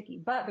 something is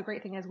sticky. But the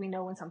great thing is we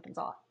know when something's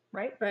off,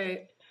 right?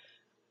 Right.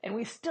 And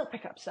we still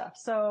pick up stuff.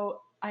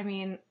 So, I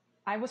mean,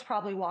 I was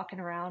probably walking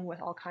around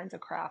with all kinds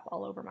of crap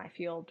all over my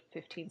field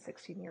 15,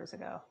 16 years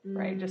ago,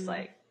 right? Just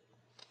like,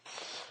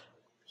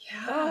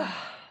 yeah.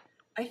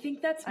 I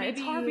think that's maybe...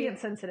 It's hard being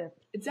sensitive.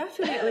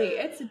 Definitely.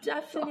 It's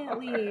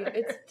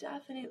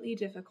definitely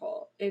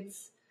difficult.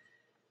 It's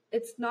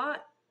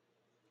not,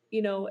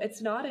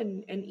 it's not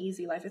an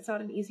easy life. It's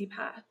not an easy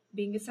path.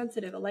 Being a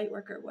sensitive, a light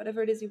worker,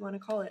 whatever it is you want to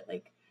call it,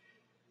 like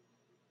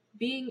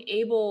being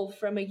able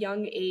from a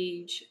young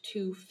age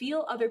to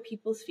feel other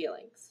people's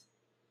feelings,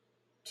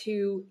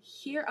 to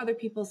hear other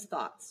people's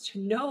thoughts, to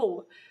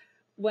know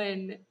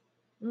when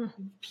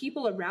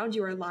people around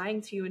you are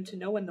lying to you, and to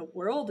know when the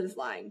world is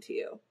lying to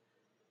you,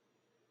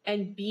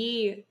 and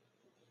be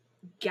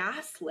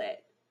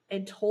gaslit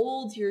and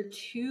told you're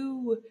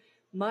too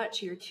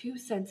much, you're too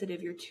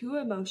sensitive, you're too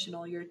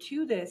emotional, you're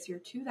too this, you're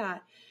too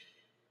that,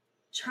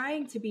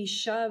 trying to be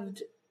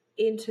shoved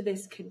into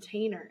this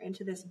container,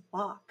 into this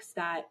box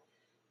that,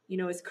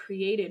 is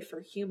created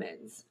for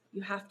humans.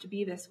 You have to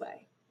be this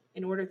way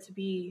in order to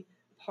be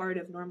part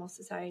of normal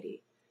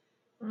society.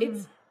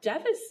 It's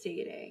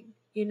devastating,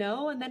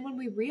 and then when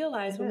we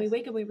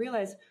wake up, we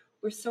realize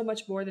we're so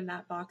much more than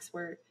that box.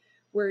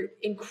 We're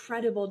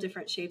incredible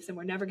different shapes, and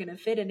we're never going to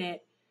fit in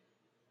it.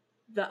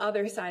 The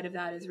other side of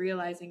that is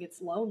realizing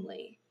it's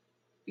lonely,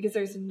 because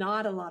there's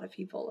not a lot of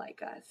people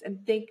like us.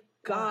 And thank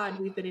God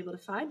we've been able to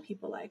find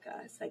people like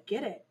us. I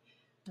get it.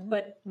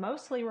 But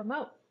mostly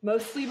remote.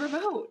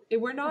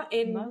 We're not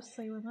in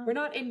mostly remote. We're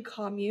not in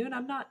commune.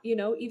 I'm not,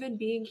 even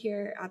being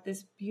here at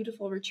this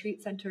beautiful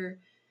retreat center,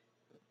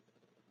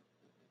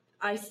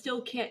 I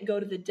still can't go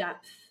to the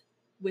depth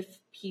with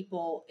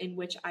people in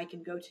which I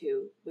can go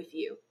to with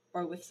you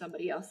or with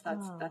somebody else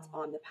that's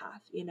on the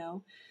path,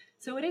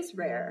 So it is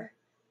rare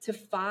to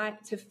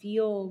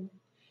feel,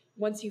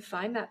 once you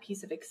find that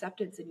piece of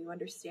acceptance and you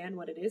understand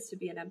what it is to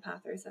be an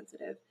empath or a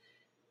sensitive,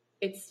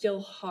 it's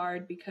still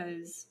hard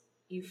because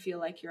you feel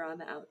like you're on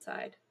the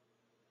outside.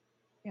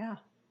 Yeah.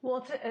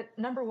 Well,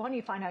 number one,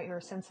 you find out you're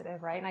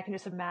sensitive, right? And I can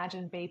just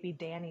imagine baby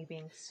Danny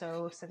being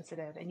so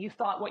sensitive. And you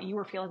thought what you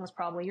were feeling was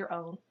probably your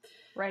own,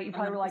 right? You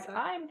probably 100%. Were like,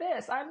 I'm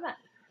this, I'm that.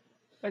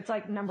 But it's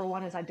like, number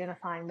one is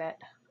identifying that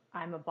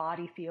I'm a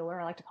body feeler.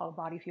 I like to call it a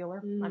body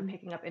feeler. I'm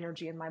picking up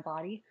energy in my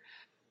body.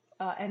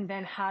 And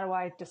then how do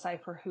I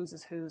decipher whose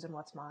is whose and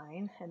what's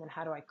mine? And then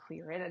how do I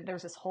clear it? And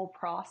there's this whole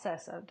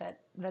process of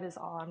that is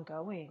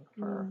ongoing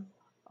for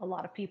a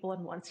lot of people.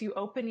 And once you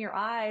open your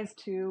eyes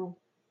to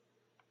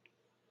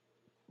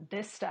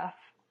this stuff,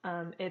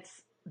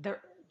 it's the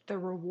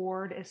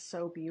reward is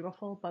so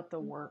beautiful, but the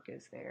work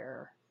is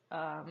there.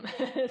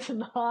 It's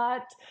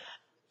not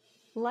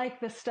like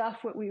the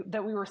stuff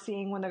that we were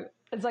seeing when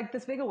it's like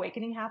this big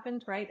awakening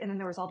happened, right? And then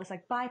there was all this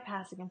like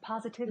bypassing and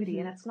positivity,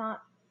 and it's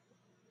not.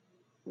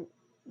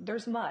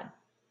 There's mud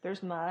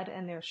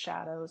and there's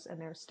shadows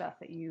and there's stuff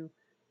that you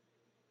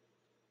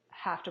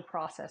have to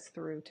process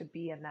through to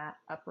be in that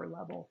upper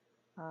level.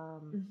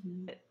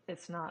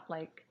 It's not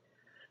like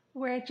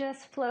we're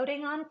just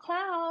floating on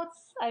clouds.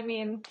 I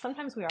mean,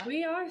 sometimes we are.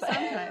 We are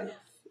sometimes.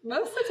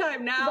 Most of the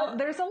time now. But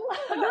there's a lot.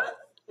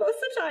 Most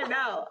of the time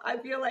now, I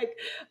feel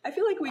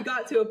like we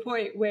got to a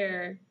point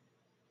where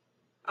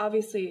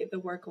obviously the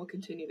work will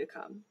continue to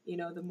come,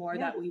 the more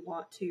that we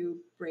want to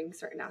bring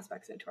certain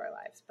aspects into our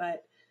lives.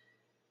 But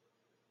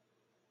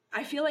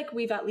I feel like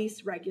we've at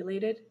least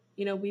regulated,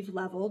 we've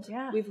leveled.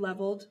 Yeah. We've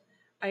leveled.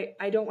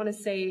 I don't want to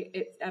say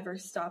it ever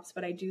stops,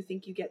 but I do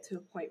think you get to a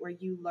point where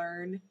you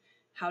learn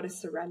how to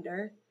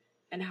surrender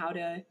and how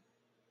to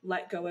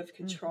let go of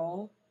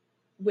control,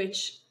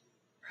 which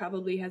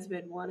probably has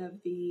been one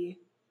of the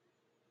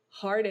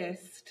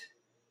hardest.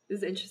 This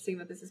is interesting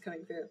that this is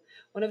coming through.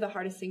 One of the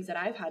hardest things that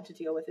I've had to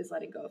deal with is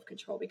letting go of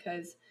control,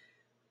 because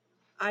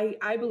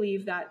I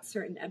believe that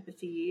certain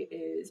empathy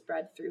is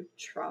bred through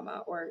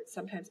trauma, or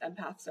sometimes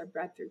empaths are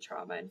bred through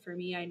trauma. And for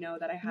me, I know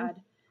that I had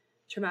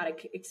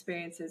traumatic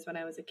experiences when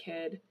I was a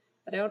kid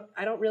that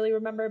I don't really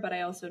remember, but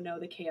I also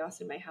know the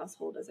chaos in my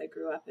household as I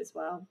grew up as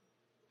well.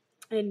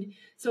 And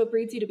so it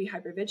breeds you to be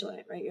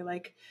hypervigilant, right? You're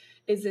like,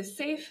 is this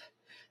safe?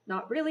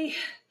 Not really.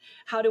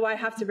 How do I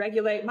have to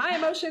regulate my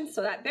emotions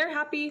so that they're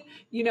happy?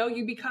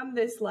 You become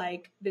this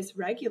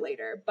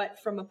regulator, but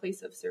from a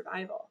place of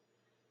survival,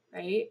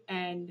 right?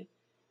 And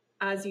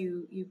as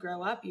you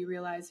grow up, you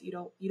realize you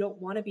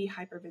don't want to be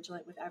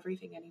hypervigilant with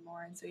everything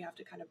anymore. And so you have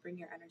to kind of bring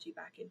your energy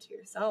back into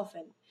yourself.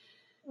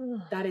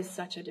 And that is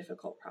such a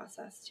difficult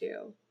process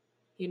too,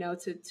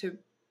 to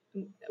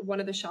one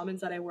of the shamans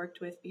that I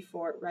worked with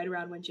before, right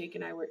around when Jake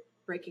and I were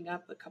breaking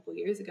up a couple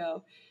years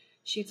ago,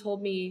 she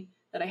told me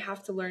that I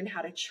have to learn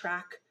how to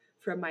track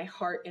from my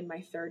heart and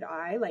my third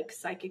eye, like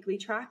psychically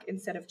track,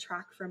 instead of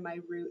track from my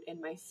root and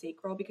my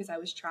sacral, because I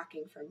was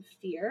tracking from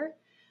fear.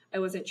 I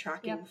wasn't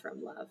tracking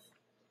from love.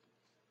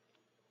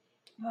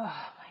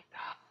 Oh my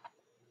God.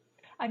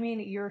 I mean,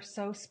 you're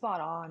so spot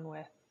on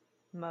with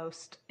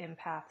most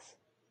empaths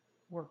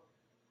were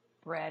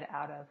bred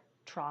out of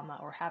trauma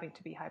or having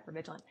to be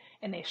hypervigilant.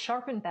 And they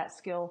sharpened that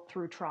skill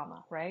through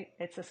trauma, right?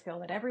 It's a skill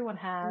that everyone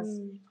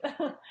has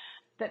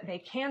that they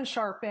can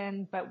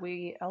sharpen, but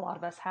a lot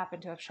of us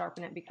happen to have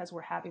sharpened it because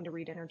we're having to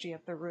read energy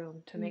of the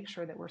room to make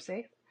sure that we're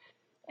safe.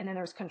 And then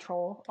there's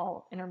control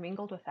all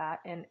intermingled with that.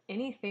 And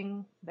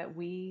anything that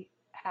we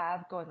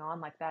have going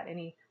on like that,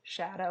 any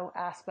shadow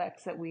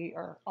aspects that we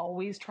are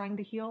always trying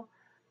to heal,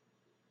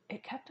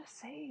 it kept us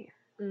safe.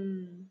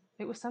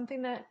 It was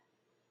something that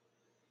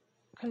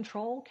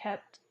control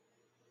kept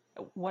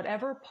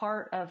whatever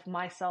part of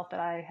myself that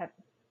I had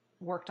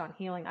worked on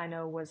healing, I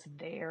know was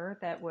there.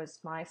 That was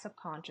my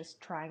subconscious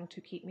trying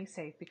to keep me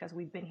safe because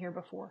we've been here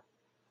before,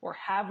 or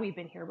have we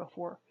been here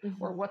before,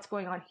 or what's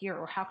going on here,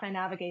 or how can I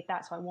navigate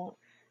that so I won't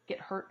get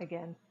hurt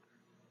again?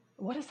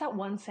 What is that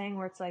one saying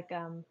where it's like,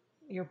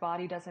 your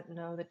body doesn't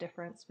know the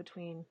difference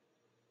between,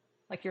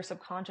 like your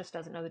subconscious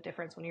doesn't know the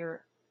difference when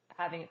you're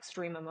having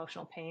extreme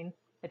emotional pain.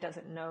 It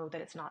doesn't know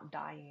that it's not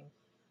dying.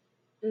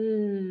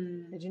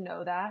 Did you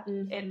know that?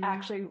 It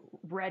actually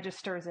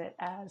registers it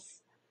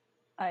as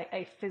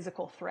a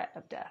physical threat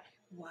of death.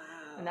 Wow.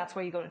 And that's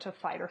why you go into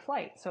fight or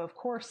flight. So of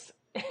course,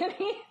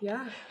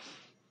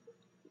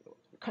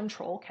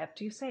 control kept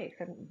you safe,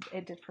 and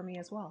it did for me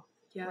as well.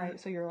 Yeah. Right.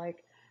 So you're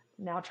like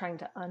now trying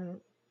to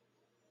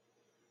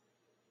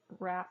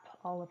unwrap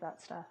all of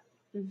that stuff.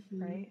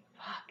 Right.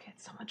 Fuck,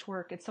 it's so much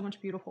work. It's so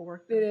much beautiful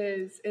work. Though.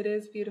 It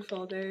is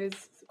beautiful.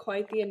 There's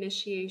quite the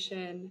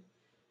initiation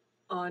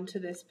onto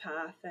this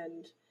path.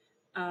 And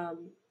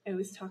I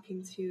was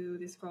talking to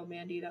this girl,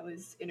 Mandy, that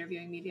was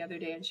interviewing me the other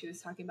day, and she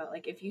was talking about,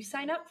 like, if you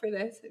sign up for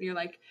this and you're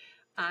like,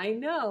 I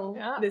know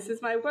this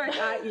is my work,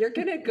 you're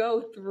going to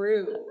go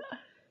through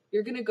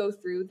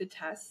the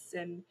tests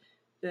and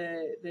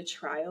the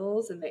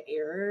trials and the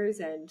errors,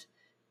 and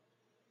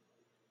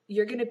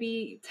you're going to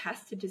be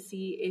tested to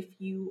see if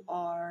you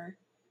are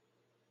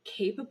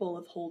capable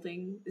of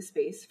holding the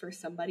space for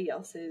somebody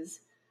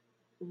else's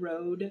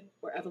road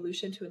or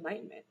evolution to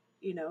enlightenment.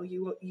 You know,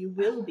 you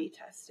will be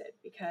tested,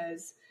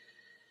 because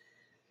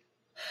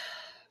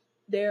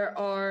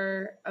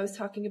I was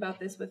talking about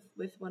this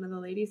with one of the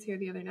ladies here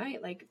the other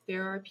night, like,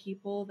 there are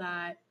people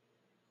that,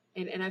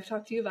 and I've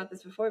talked to you about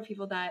this before,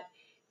 people that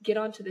get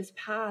onto this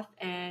path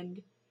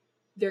and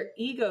their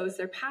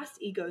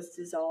past egos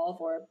dissolve,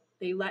 or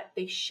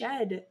they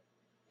shed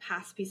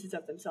past pieces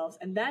of themselves,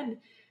 and then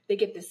they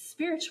get this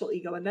spiritual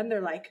ego, and then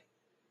they're like,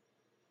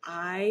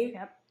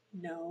 I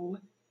know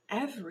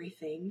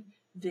everything.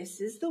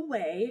 This is the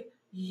way.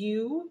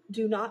 You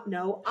do not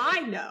know.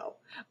 I know.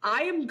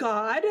 I am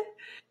God.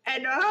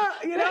 And,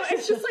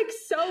 it's just like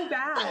so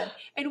bad.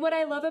 And what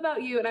I love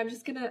about you, and I'm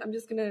just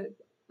gonna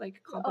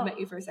like compliment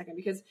you for a second,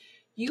 because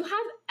you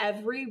have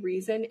every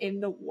reason in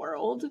the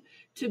world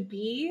to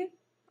be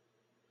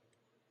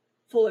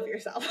full of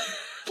yourself.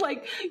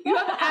 Like, you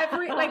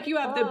have you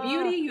have the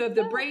beauty, you have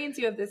the brains,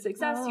 you have the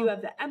success, you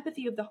have the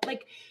empathy, you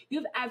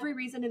have every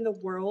reason in the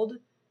world,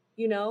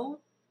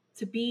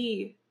 to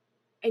be,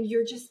 and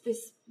you're just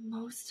this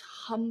most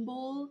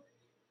humble,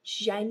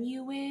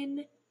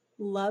 genuine,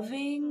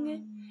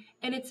 loving,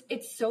 and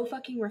it's so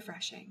fucking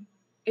refreshing.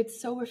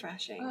 It's so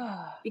refreshing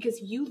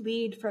because you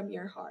lead from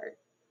your heart.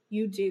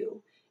 You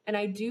do. And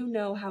I do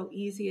know how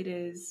easy it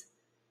is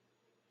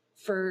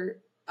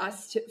for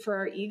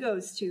our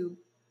egos to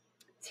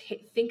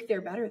think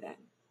they're better than,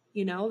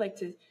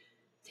 to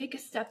take a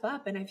step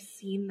up. And I've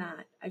seen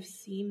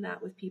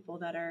that with people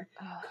that are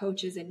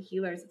coaches and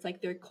healers. It's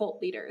like they're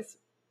cult leaders,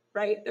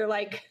 right? They're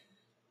like,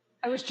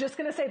 I was just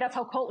going to say that's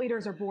how cult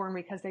leaders are born,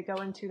 because they go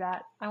into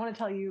that. I want to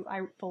tell you,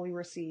 I fully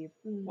receive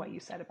what you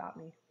said about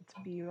me. It's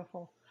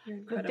beautiful.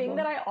 The thing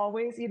that I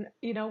always,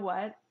 you know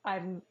what,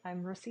 I'm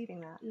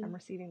receiving that. I'm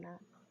receiving that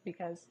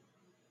because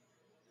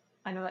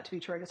I know that to be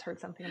true. I just heard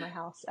something in my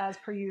house, as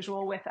per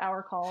usual with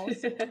our calls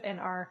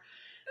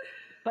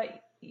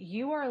but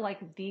you are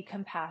like the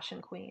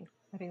compassion queen.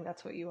 I think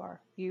that's what you are.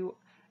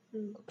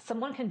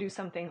 Someone can do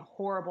something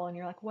horrible and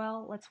you're like,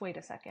 well, let's wait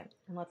a second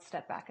and let's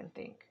step back and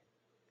think.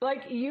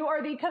 Like, you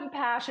are the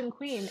compassion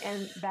queen,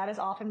 and that has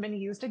often been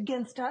used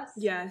against us.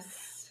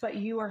 Yes. But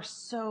you are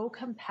so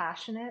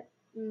compassionate.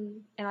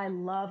 And I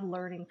love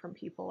learning from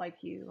people like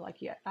you.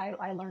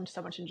 I learned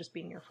so much in just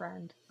being your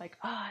friend. Like,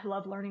 I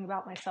love learning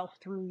about myself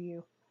through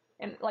you.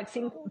 And like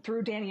seeing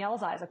through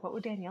Danielle's eyes, like, what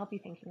would Danielle be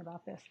thinking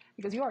about this?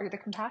 Because you're the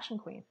compassion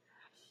queen.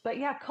 But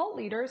yeah, cult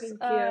leaders.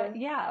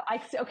 Yeah, I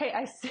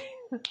see.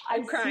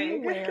 I'm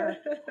crying. See where.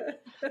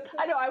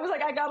 I know. I was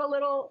like, I got a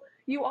little.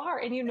 You are,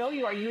 and you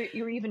are.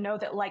 You even know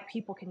that like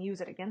people can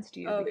use it against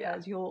you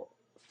because you'll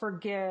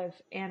forgive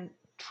and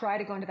try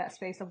to go into that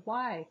space of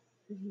why,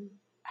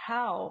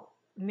 how,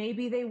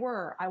 maybe they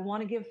were. I'm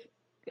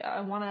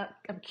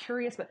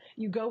curious, but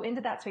you go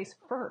into that space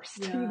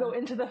first. Yeah. You go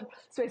into the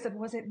space of,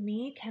 was it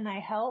me? Can I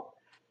help?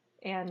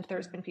 And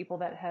there's been people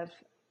that have.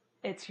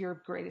 It's your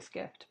greatest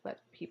gift, but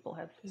people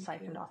have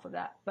siphoned off of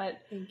that. But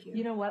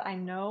you know what? I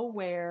know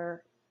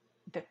where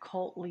the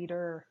cult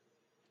leader,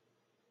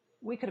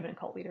 we could have been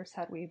cult leaders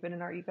had we been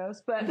in our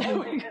egos, but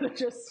we could have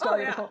just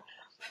started a cult.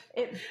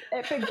 It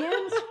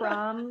begins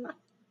from...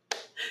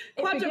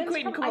 Quantum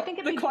Queen cult. I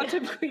think the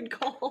Quantum Queen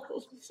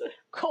cult.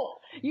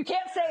 Cult. You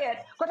can't say it.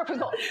 Quantum Queen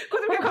cult.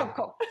 Quantum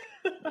cult.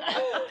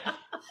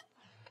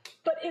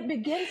 But it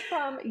begins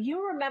from, do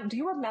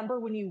you remember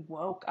when you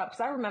woke up?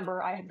 Because I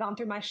remember I had gone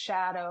through my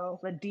shadow,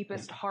 the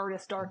deepest,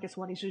 hardest, darkest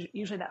one.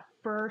 Usually that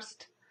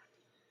first,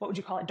 what would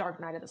you call it?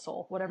 Dark night of the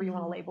soul, whatever you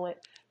want to label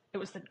it. It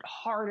was the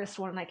hardest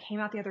one. And I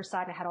came out the other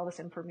side. I had all this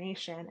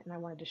information and I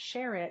wanted to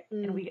share it.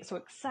 And we get so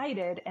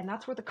excited. And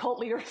that's where the cult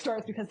leader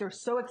starts, because they're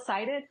so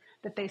excited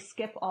that they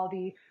skip all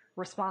the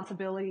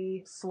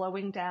responsibility,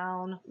 slowing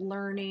down,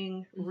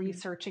 learning,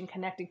 researching,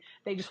 connecting.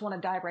 They just want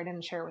to dive right in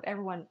and share it with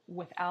everyone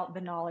without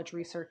the knowledge,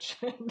 research,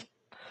 and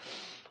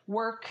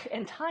work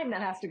and time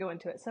that has to go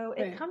into it. So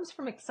it comes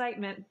from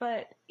excitement,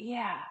 but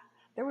yeah,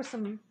 there was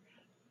some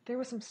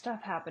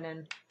stuff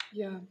happening.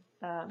 Yeah.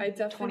 I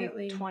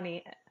definitely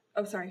 2020.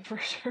 Oh, sorry. For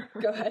sure.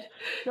 Go ahead.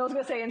 No, I was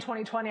going to say in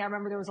 2020, I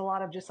remember there was a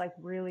lot of just like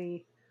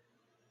really,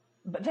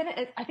 but then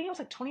I think it was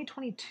like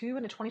 2022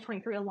 into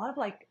 2023, a lot of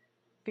like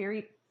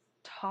very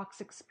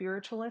toxic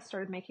spiritualists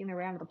started making their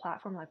way onto the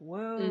platform. Like,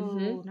 whoa,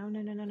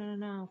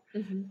 no.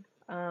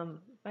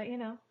 But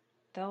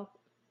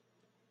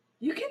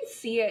you can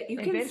see it. You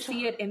can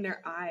see it in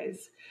their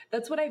eyes.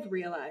 That's what I've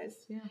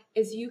realized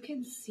is you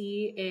can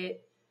see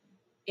it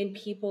in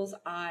people's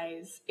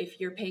eyes. If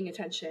you're paying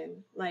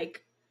attention,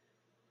 like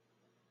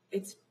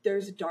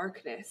there's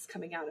darkness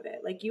coming out of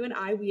it. Like you and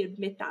I, we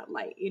admit that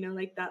light,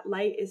 like that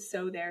light is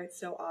so there. It's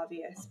so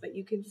obvious, but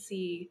you can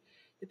see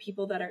the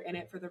people that are in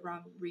it for the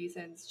wrong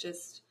reasons,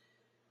 just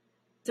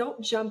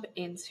don't jump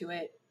into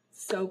it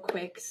so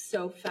quick,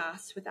 so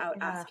fast without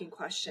asking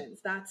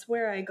questions. That's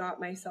where I got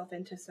myself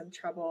into some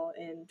trouble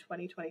in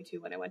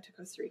 2022 when I went to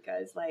Costa Rica,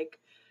 is like,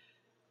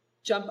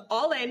 jump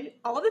all in,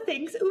 all the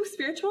things. Ooh,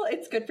 spiritual.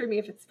 It's good for me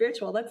if it's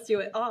spiritual. Let's do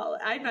it all.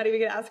 I'm not even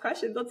going to ask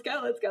questions. Let's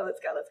go.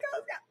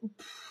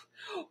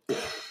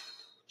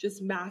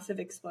 Just massive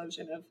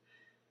explosion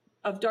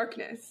of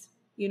darkness,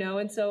 you know?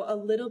 And so a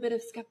little bit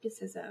of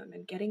skepticism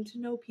and getting to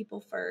know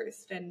people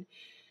first, and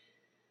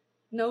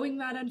knowing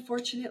that,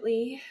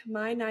 unfortunately,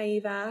 my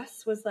naive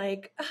ass was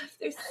like,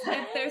 if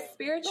they're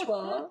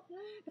spiritual,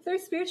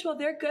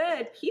 they're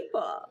good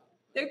people.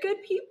 They're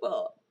good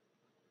people.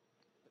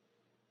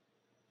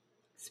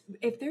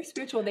 If they're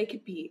spiritual, they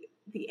could be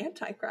the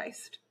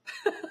Antichrist.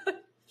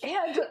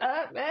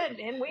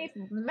 And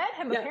we've met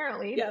him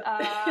apparently.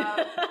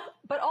 Yeah.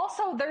 But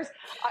also there's,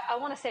 I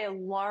want to say, a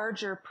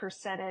larger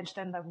percentage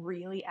than the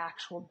really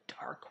actual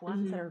dark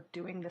ones that are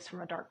doing this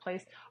from a dark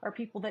place are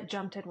people that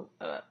jumped in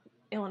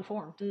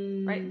ill-informed,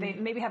 right? They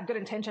maybe have good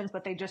intentions,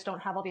 but they just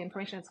don't have all the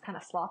information. It's kind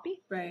of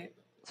sloppy. Right.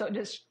 So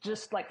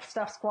just like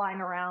stuff's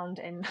flying around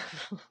and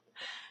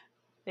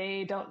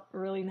they don't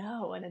really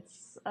know. And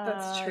it's,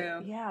 that's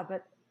true. Yeah.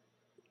 But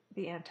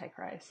the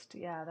Antichrist.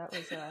 Yeah. That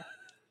was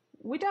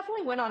we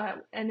definitely went on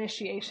an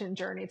initiation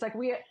journey. It's like,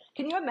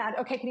 can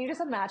you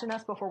just imagine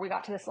us before we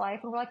got to this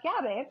life? And we're like,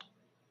 yeah, babe,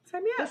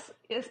 this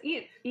is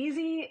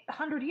easy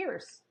 100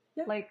 years.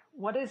 Yeah. Like,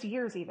 what is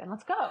years even?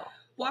 Let's go.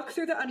 Walk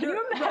through the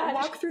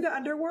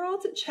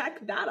underworld.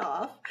 Check that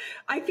off.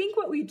 I think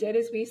what we did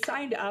is we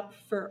signed up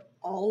for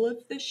all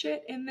of the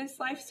shit in this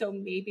life. So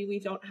maybe we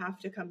don't have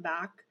to come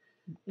back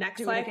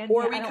next life,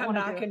 or we come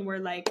back and we're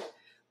like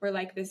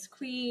this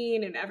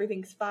queen and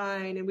everything's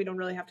fine and we don't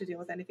really have to deal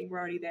with anything. We're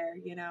already there,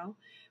 you know?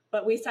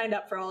 But we signed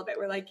up for all of it.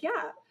 We're like,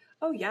 yeah.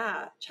 Oh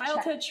yeah.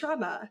 Childhood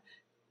trauma,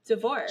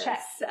 divorce,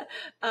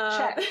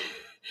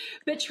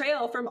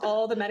 betrayal from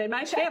all the men in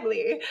my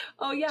family.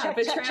 Oh yeah.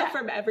 Betrayal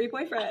from every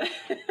boyfriend.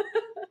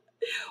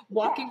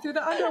 Walking through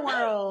the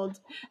underworld,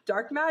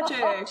 dark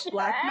magic,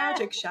 black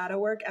magic, shadow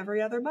work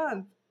every other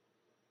month.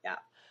 Yeah.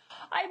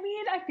 I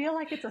mean, I feel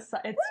like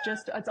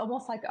it's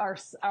almost like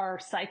our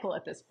cycle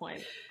at this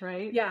point,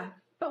 right? Yeah.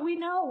 But we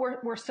know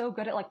we're so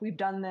good at, like, we've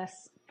done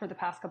this for the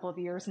past couple of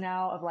years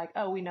now of like,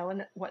 oh, we know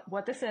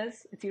what this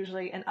is. It's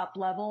usually an up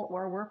level,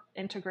 or we're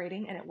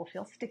integrating and it will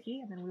feel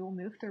sticky and then we will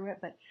move through it.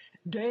 But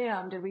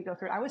damn, did we go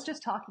through it. I was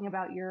just talking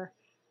about your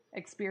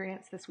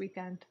experience this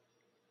weekend.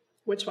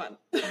 Which one?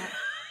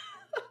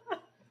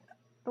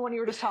 The one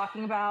you were just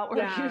talking about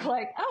where you're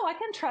like, oh, I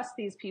can trust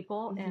these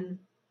people. And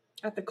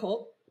at the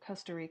cult?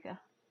 Costa Rica.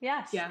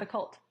 Yes, the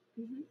cult.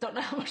 Don't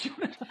know how much you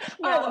want to talk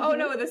about. Oh,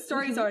 no, the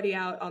story's already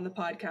out on the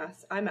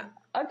podcast. I'm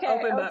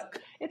open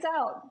book. It's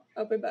out.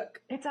 Open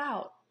book. It's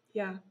out.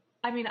 Yeah.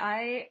 I mean,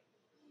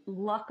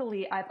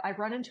 luckily, I've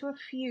run into a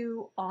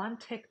few on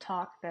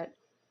TikTok that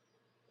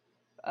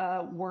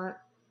weren't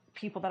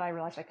people that I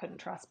realized I couldn't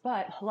trust.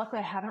 But luckily,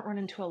 I haven't run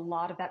into a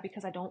lot of that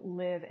because I don't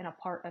live in a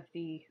part of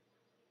the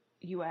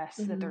U.S.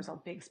 that there's a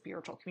big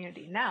spiritual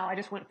community. Now, I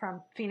just went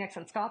from Phoenix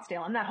and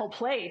Scottsdale, and that whole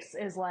place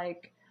is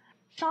like,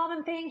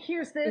 shaman thing,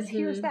 here's this,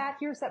 here's that.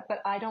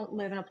 But I don't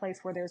live in a place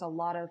where there's a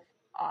lot of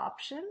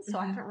options. So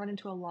I haven't run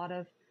into a lot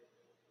of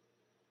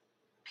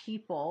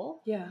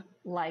people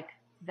like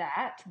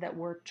that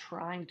were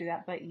trying to do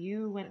that. But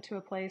you went to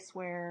a place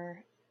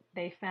where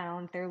they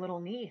found their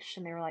little niche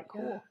and they were like,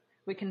 cool,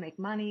 we can make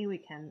money. We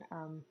can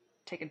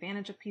take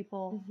advantage of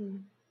people.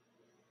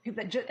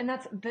 And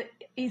that's the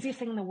easiest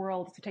thing in the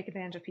world, is to take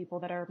advantage of people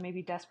that are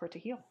maybe desperate to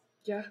heal.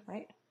 Yeah.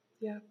 Right.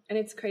 Yeah. And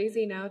it's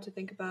crazy now to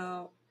think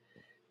about.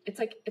 It's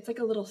like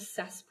a little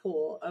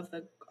cesspool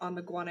on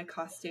the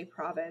Guanacaste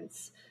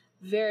province,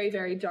 very,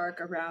 very dark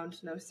around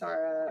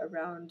Nosara,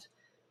 around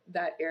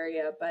that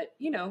area. But,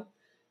 you know,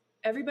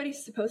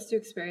 everybody's supposed to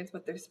experience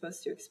what they're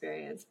supposed to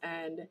experience.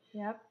 And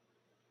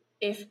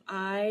if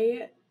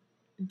I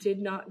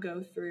did not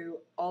go through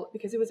all,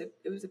 because it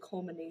was a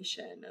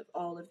culmination of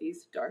all of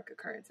these dark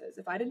occurrences.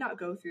 If I did not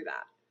go through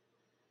that,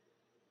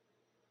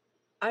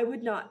 I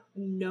would not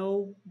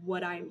know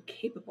what I'm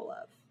capable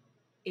of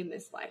in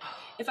this life.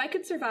 If I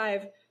could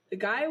survive the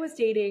guy I was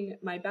dating,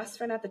 my best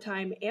friend at the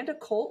time, and a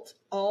cult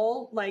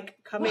all like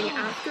coming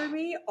after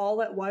me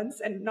all at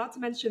once, and not to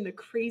mention the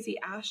crazy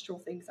astral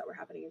things that were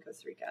happening in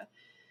Costa Rica,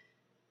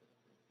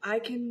 I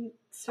can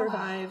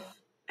survive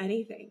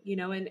anything, you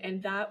know,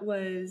 and that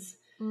was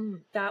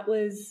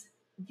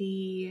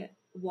the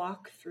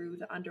walk through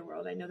the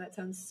underworld. I know that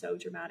sounds so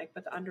dramatic,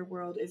 but the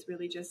underworld is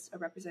really just a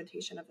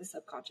representation of the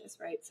subconscious,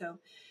 right? So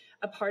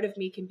a part of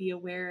me can be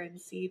aware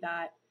and see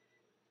that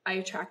I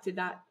attracted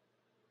that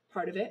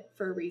part of it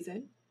for a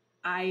reason.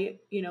 I,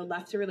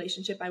 left a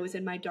relationship. I was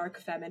in my dark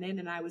feminine,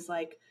 and I was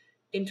like,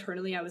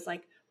 internally, I was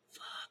like,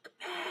 fuck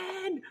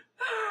men.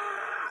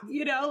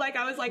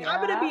 I was like,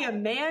 I'm going to be a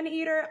man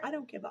eater. I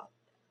don't give up.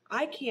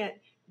 I can't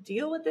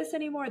deal with this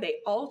anymore.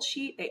 They all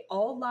cheat. They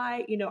all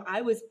lie.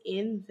 I was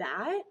in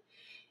that.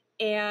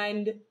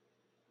 And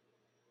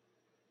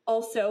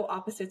also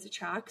opposites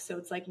attract. So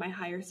it's like my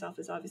higher self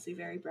is obviously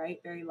very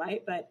bright, very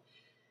light,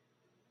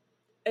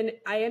 and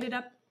I ended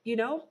up,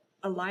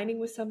 aligning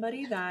with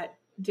somebody that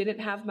didn't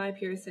have my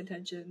purest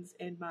intentions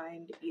in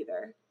mind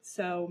either.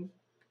 So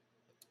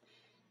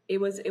it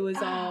was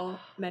all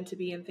meant to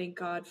be. And thank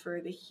God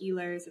for the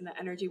healers and the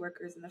energy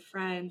workers and the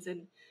friends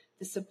and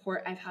the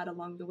support I've had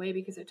along the way,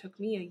 because it took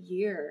me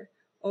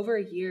over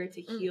a year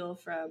to heal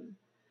from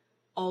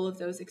all of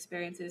those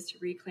experiences, to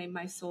reclaim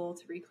my soul,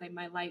 to reclaim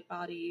my light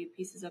body,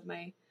 pieces of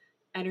my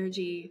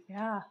energy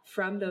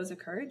from those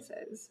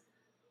occurrences.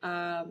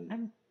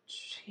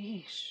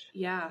 Sheesh.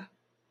 Yeah.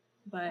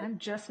 But I'm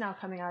just now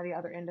coming out of the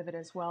other end of it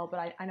as well.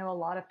 But I know a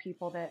lot of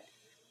people that,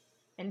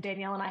 and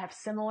Danielle and I have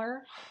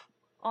similar,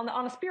 on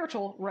a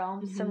spiritual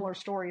realm, similar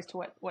stories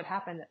to what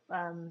happened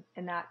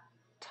in that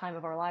time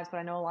of our lives. But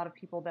I know a lot of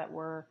people that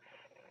were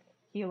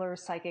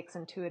healers, psychics,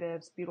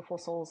 intuitives, beautiful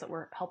souls that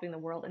were helping the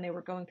world, and they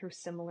were going through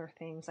similar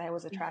things. I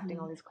was attracting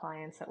all these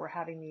clients that were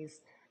having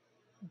these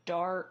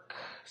dark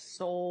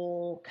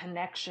soul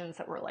connections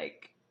that were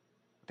like,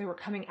 they were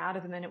coming out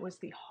of them, and it was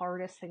the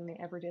hardest thing they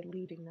ever did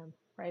leaving them,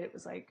 right? It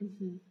was like,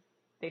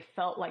 they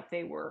felt like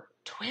they were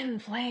twin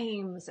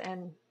flames,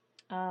 and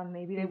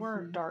maybe they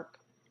were dark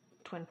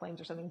twin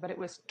flames or something, but it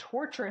was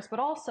torturous, but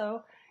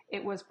also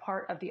it was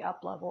part of the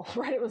up level,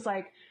 right? It was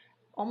like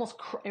almost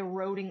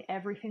eroding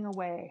everything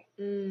away,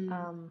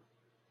 and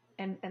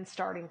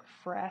starting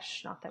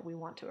fresh. Not that we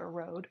want to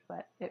erode,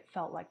 but it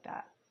felt like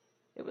that.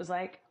 It was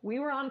like we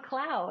were on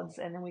clouds,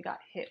 and then we got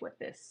hit with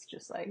this,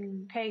 just like,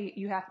 hey,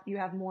 you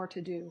have more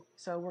to do,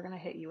 so we're gonna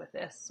hit you with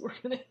this.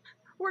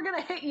 We're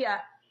gonna hit you.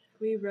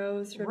 We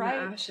rose from the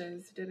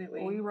ashes, didn't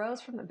we? We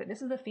rose from but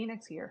this is the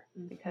Phoenix year,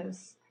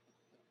 because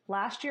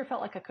last year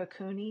felt like a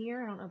cocoony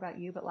year. I don't know about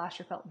you, but last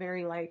year felt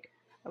very like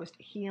I was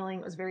healing.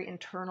 It was very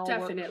internal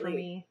work for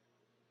me.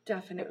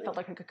 Definitely. It felt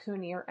like a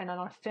cocoon year. And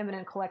on a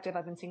feminine collective,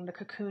 I've been seeing the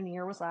cocoon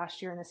year was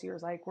last year, and this year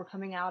is like, we're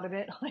coming out of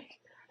it, like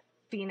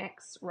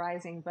Phoenix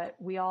rising, but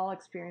we all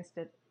experienced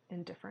it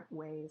in different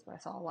ways. But I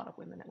saw a lot of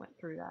women that went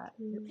through that.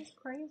 It was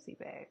crazy,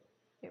 babe.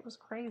 It was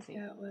crazy.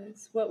 Yeah, it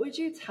was. What would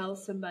you tell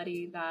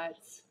somebody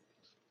that's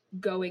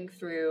going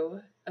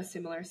through a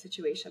similar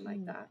situation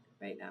like that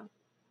right now?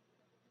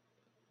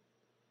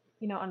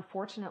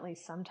 Unfortunately,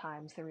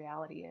 sometimes the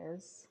reality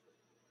is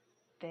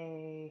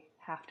they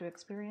have to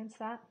experience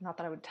that. Not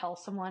that I would tell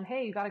someone,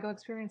 hey, you got to go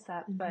experience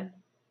that, but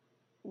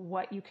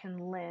what you can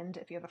lend,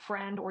 if you have a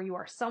friend or you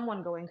are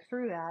someone going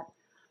through that,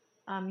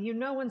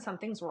 when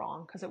something's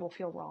wrong, because it will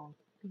feel wrong.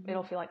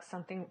 It'll feel like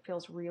something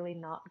feels really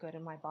not good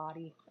in my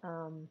body.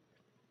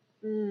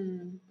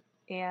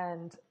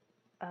 And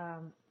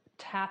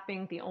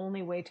tapping, the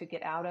only way to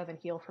get out of and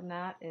heal from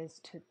that is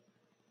to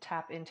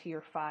tap into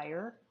your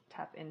fire,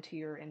 tap into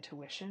your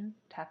intuition,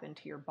 tap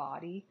into your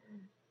body.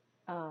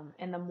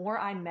 And the more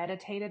I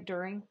meditated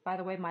during, by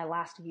the way, my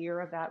last year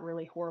of that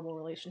really horrible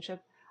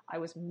relationship, I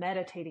was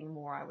meditating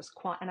more. I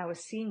was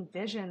seeing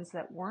visions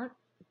that weren't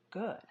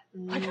good.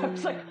 Like I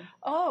was like,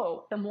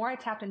 oh, the more I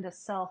tapped into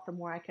self, the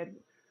more I could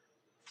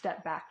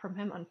step back from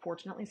him.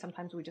 Unfortunately,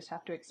 sometimes we just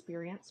have to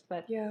experience,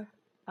 but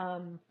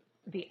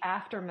the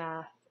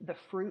aftermath, the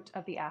fruit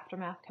of the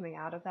aftermath coming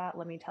out of that,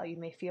 let me tell you,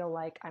 may feel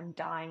like I'm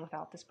dying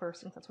without this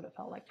person. That's what it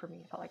felt like for me.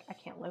 It felt like I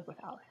can't live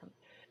without him.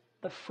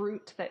 The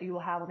fruit that you will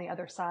have on the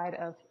other side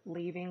of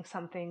leaving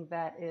something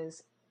that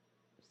is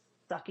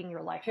sucking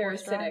your life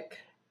force dry.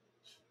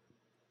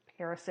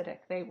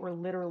 Parasitic. They were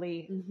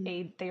literally,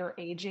 they are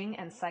aging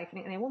and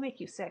siphoning, and they will make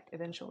you sick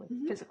eventually,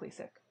 physically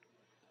sick.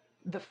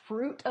 The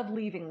fruit of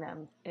leaving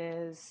them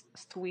is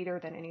sweeter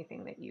than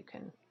anything that you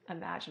can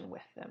imagine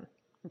with them.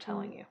 I'm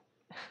telling you.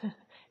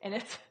 And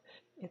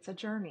it's a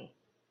journey,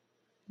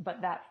 but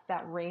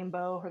that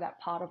rainbow or that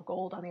pot of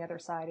gold on the other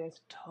side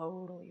is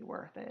totally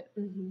worth it.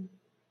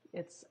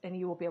 And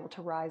you will be able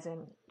to rise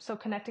in. So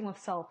connecting with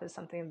self is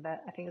something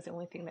that I think is the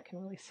only thing that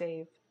can really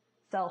save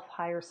self,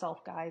 higher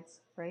self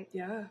guides, right?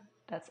 Yeah.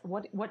 That's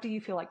what do you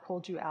feel like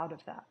pulled you out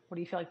of that? What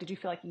do you feel like? Did you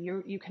feel like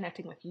you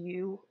connecting with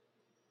you?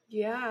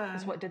 Yeah.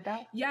 Is what did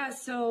that? Yeah.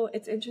 So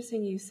it's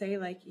interesting you say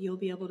like you'll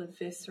be able to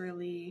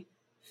viscerally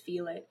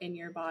feel it in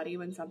your body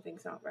when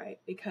something's not right,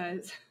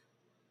 because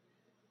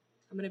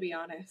I'm going to be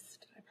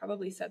honest. I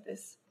probably said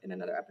this in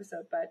another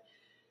episode, but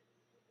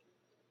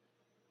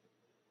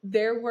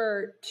there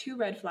were 2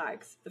 red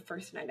flags the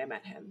first night I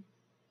met him.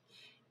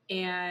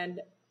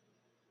 And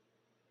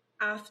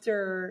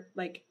after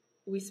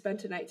we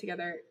spent a night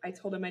together, I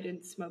told him I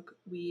didn't smoke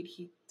weed.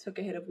 He took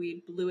a hit of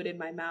weed, blew it in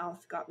my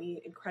mouth, got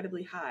me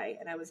incredibly high.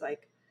 And I was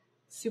like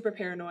super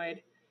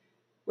paranoid.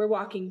 We're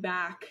walking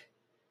back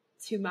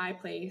to my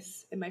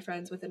place and my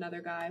friends with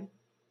another guy.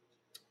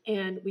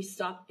 And we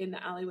stop in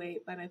the alleyway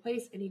by my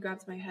place, and he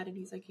grabs my head and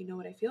he's like, you know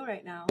what I feel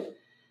right now?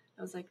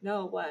 I was like,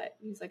 no, what?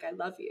 He's like, I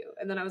love you.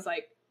 And then I was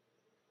like,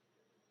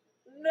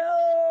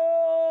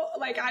 no,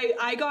 like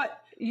I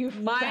got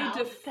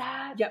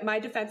my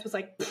defense was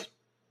like,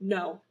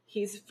 no,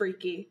 he's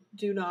freaky.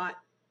 Do not.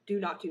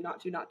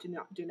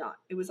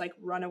 It was like,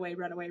 run away.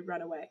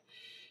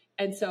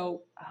 And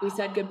so we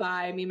said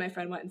goodbye. Me and my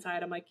friend went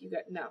inside. I'm like,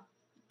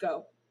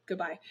 go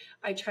goodbye.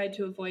 I tried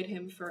to avoid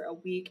him for a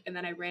week, and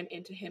then I ran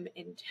into him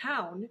in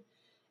town.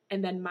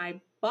 And then my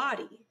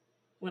body,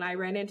 when I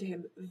ran into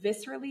him,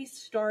 viscerally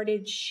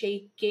started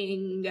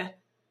shaking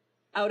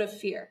out of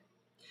fear.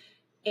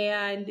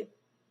 And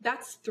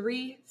that's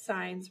 3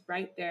 signs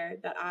right there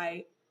that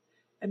I'm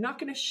not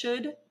going to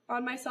should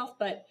on myself,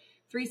 but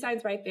 3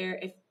 signs right there.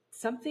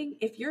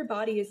 If your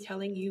body is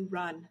telling you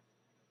run,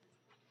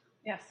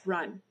 yes,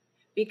 run.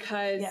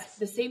 Because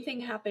the same thing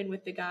happened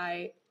with the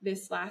guy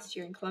this last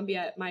year in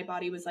Colombia. My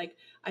body was like,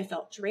 I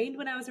felt drained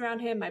when I was around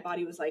him. My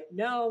body was like,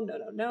 no.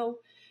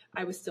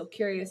 I was still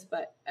curious,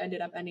 but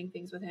ended up ending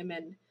things with him.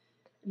 And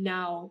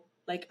now,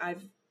 like,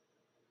 I've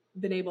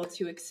been able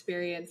to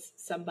experience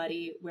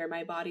somebody where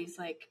my body's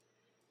like,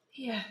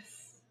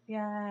 yes,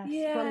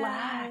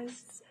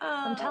 relax. Oh,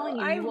 I'm telling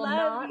you, I you will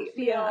love not you.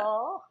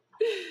 feel.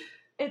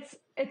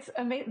 It's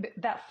amazing,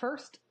 that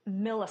first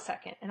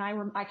millisecond, and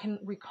I can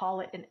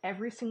recall it in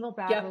every single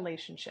bad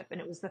relationship, and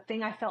it was the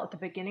thing I felt at the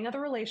beginning of the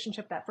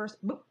relationship, that first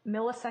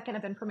millisecond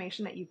of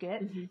information that you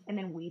get, and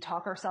then we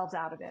talk ourselves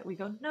out of it. We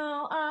go,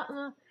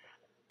 no,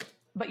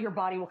 but your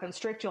body will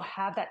constrict. You'll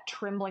have that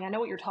trembling. I know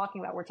what you're talking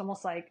about, where it's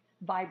almost like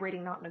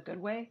vibrating, not in a good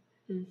way.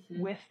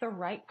 With the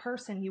right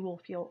person, you will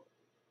feel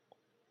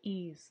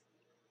ease.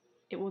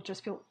 It will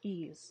just feel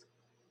ease.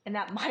 And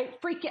that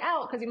might freak you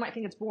out because you might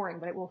think it's boring,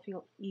 but it will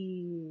feel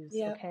ease.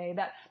 Okay.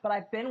 But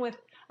I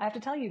have to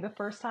tell you, the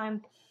first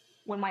time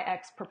when my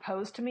ex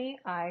proposed to me,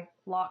 I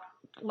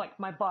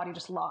my body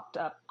just locked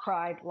up,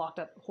 cried, locked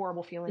up,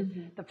 horrible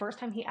feeling. The first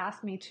time he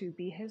asked me to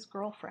be his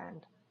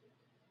girlfriend,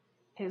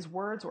 his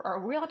words were, are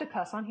we allowed to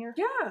cuss on here?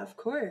 Yeah, of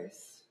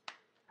course.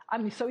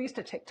 I'm so used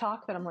to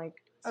TikTok that I'm like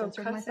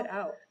censoring myself.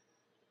 Cuss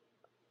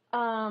it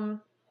out.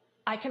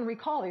 I can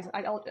recall these.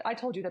 I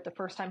told you that the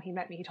first time he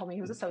met me, he told me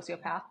he was a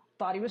sociopath,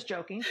 thought he was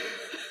joking,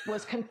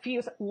 was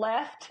confused,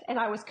 left, and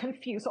I was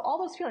confused. So all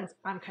those feelings,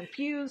 I'm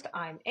confused,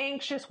 I'm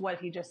anxious, what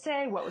did he just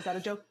say? What was that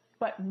a joke?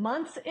 But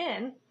months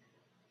in,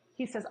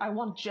 he says, I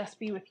want to just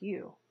be with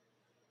you.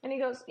 And he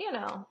goes,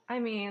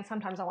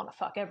 sometimes I want to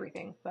fuck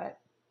everything, but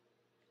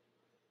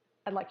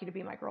I'd like you to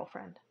be my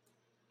girlfriend.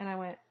 And I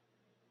went,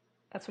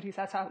 that's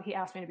how he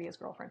asked me to be his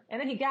girlfriend.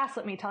 And then he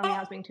gaslit me, telling me I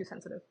was being too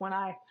sensitive. When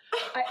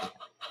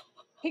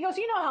he goes,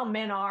 you know how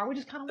men are. We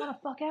just kind of want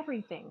to fuck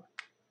everything.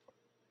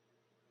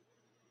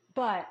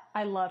 But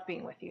I love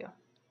being with you.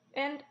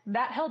 And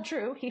that held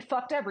true. He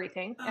fucked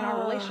everything in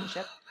our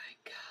relationship.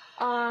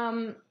 Oh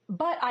my God.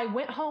 But I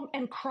went home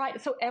and cried.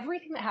 So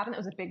everything that happened, that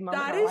was a big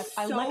moment in our life.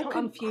 I went home,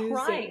 confusing.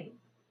 I'm crying.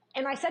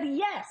 And I said,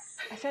 yes.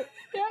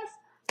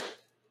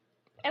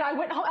 And I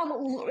went home,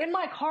 I'm in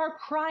my car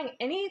crying.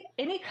 Any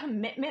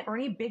commitment or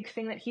any big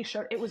thing that he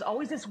showed, it was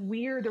always this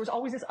weird, there was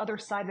always this other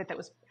side of it that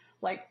was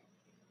like,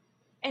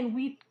 and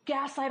we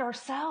gaslight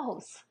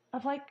ourselves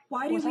of like,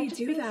 why do we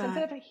do that?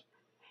 Sensitive?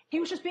 He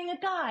was just being a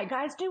guy.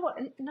 Guys do what?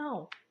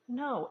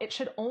 No. It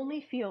should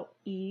only feel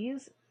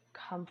ease,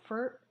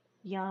 comfort,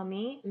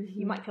 yummy.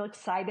 You might feel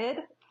excited,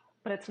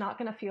 but it's not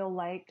going to feel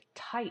like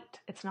tight.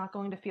 It's not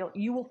going to feel,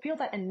 you will feel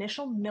that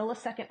initial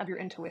millisecond of your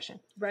intuition.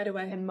 Right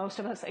away. And most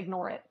of us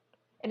ignore it.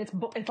 And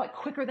it's like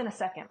quicker than a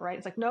second, right?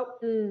 It's like,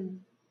 nope.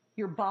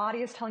 Your body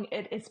is telling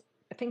you,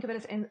 think of it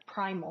as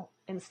primal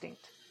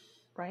instinct,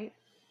 right?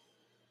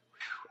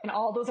 And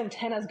all those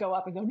antennas go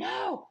up and go,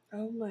 no.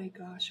 Oh my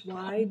gosh.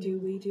 Why do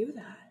we do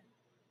that?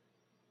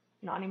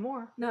 Not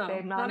anymore. No,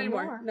 babe, not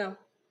anymore. No.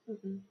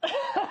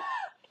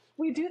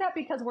 We do that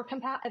because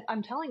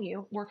I'm telling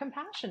you, we're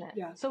compassionate.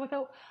 Yeah. So we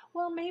go,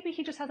 well, maybe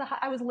he just has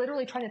I was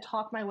literally trying to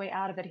talk my way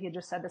out of it. He had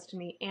just said this to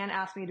me and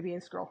asked me to be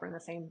his girlfriend in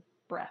the same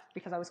breath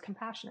because I was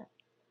compassionate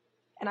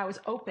and I was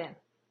open.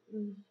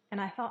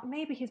 And I thought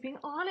maybe he's being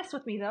honest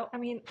with me though. I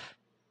mean,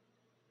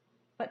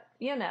 but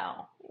you and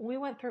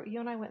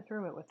I went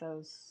through it with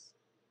those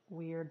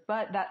weird,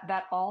 but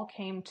that all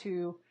came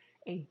to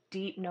a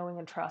deep knowing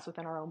and trust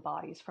within our own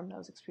bodies from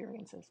those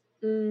experiences.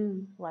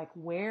 Like,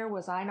 where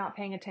was I not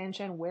paying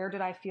attention? Where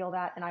did I feel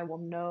that? And I will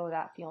know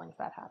that feeling if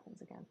that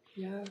happens again.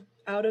 Yeah.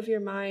 Out of your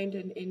mind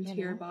and into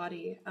your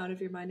body, out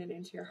of your mind and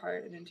into your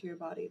heart and into your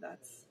body.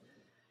 That's.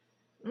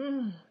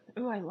 Ooh,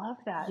 I love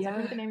that. Is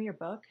that the name of your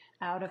book?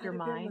 Out of your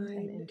mind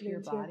and into your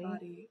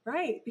body.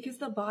 Right. Because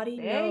the body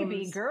knows.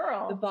 Baby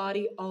girl. The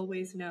body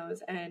always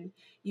knows. And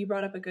you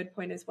brought up a good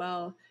point as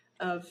well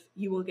of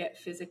you will get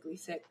physically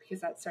sick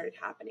because that started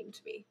happening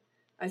to me.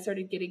 I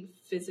started getting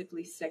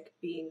physically sick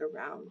being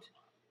around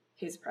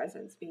his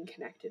presence, being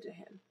connected to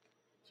him.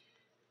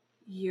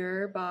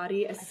 Your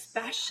body,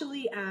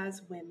 especially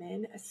as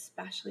women,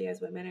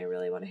 I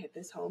really want to hit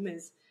this home,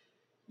 is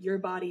your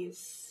body is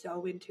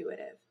so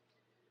intuitive.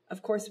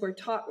 Of course, we're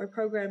taught, we're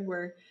programmed,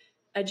 we're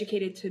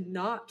educated to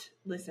not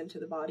listen to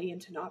the body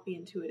and to not be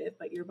intuitive,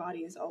 but your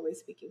body is always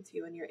speaking to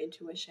you, and your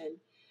intuition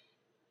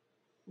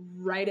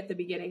right at the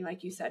beginning,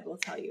 like you said, will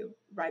tell you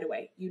right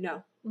away, you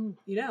know.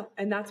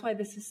 And that's why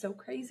this is so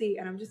crazy.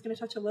 And I'm just going to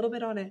touch a little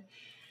bit on it.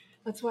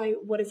 That's why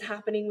what is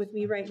happening with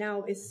me right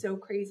now is so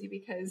crazy,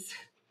 because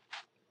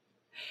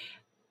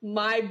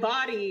my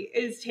body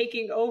is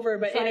taking over,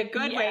 but in a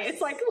good way.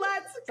 It's like,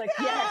 let's go.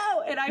 Yes,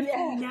 and I've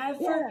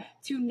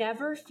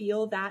never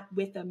feel that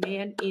with a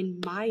man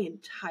in my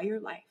entire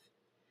life.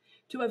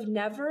 To have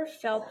never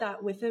felt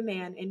that with a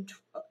man in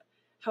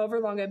however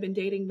long I've been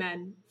dating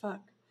men,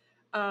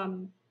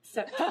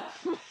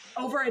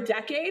 over a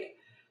decade,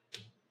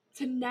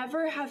 to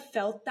never have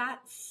felt that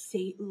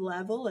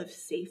level of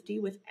safety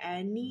with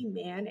any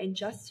man, and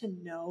just to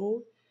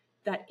know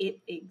that it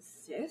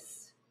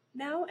exists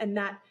now, and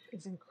that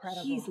it's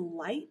incredible. He's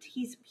light.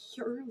 He's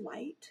pure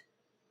light.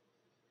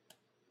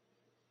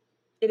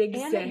 It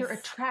exists. And that you're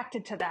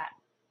attracted to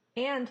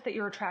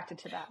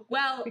that.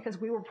 Well, because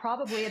we were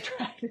probably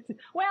attracted to,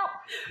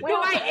 no,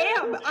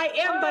 I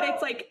am, but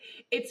it's like,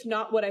 it's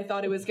not what I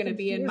thought it was going to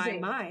be in my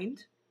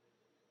mind.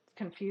 It's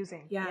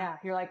confusing. Yeah.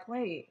 You're like,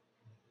 wait,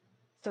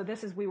 so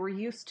we were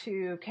used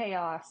to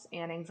chaos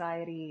and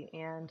anxiety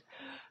and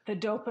the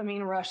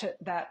dopamine rush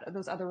that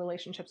those other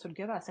relationships would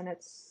give us. And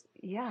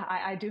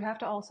I do have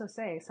to also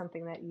say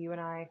something that you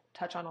and I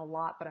touch on a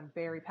lot, but I'm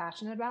very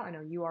passionate about, I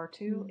know you are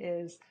too,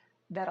 is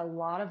that a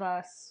lot of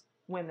us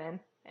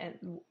women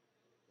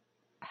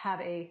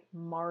have a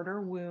martyr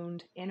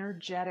wound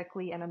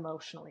energetically and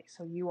emotionally.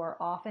 So you are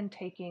often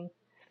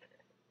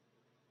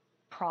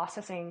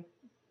processing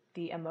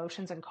the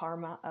emotions and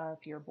karma of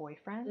your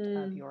boyfriend,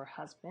 of your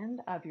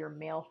husband, of your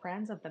male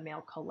friends, of the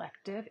male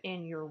collective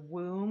in your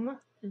womb.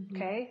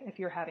 Okay. If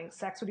you're having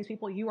sex with these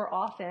people, you are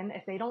often,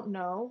 if they don't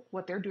know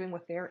what they're doing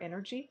with their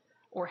energy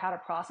or how to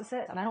process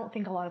it. And I don't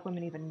think a lot of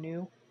women even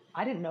knew.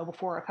 I didn't know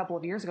before a couple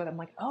of years ago that I'm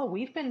like, oh,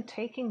 we've been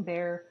taking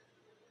their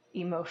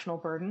emotional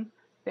burden,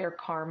 their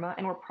karma,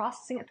 and we're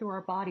processing it through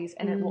our bodies,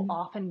 and it will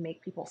often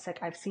make people sick.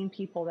 I've seen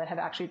people that have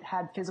actually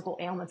had physical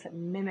ailments that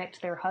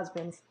mimicked their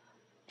husband's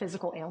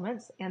physical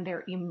ailments and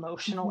their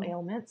emotional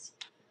ailments.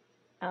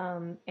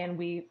 And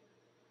we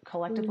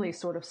collectively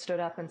sort of stood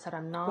up and said,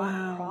 I'm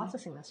not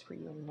processing this for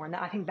you anymore. And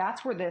I think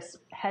that's where this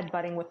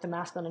headbutting with the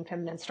masculine and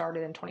feminine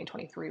started in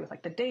 2023 with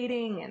like the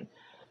dating, and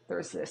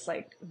there's this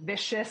like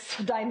vicious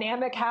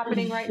dynamic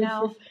happening right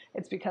now.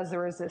 It's because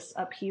there was this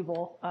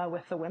upheaval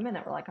with the women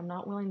that were like, I'm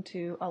not willing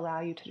to allow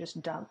you to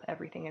just dump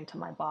everything into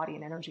my body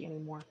and energy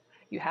anymore.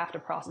 You have to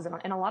process it.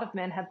 And a lot of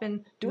men have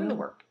been doing the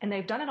work, and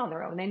they've done it on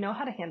their own. They know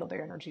how to handle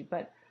their energy,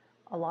 but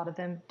a lot of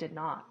them did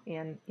not.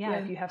 And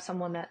if you have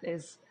someone that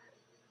is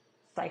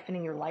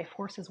siphoning your life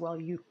force as well,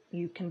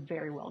 you can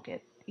very well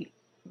get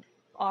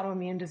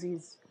autoimmune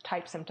disease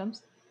type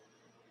symptoms.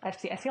 I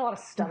see a lot of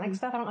stomach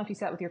stuff. I don't know if you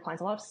see that with your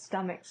clients, a lot of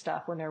stomach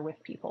stuff when they're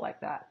with people like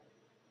that.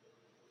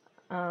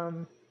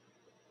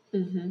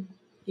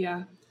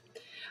 Yeah.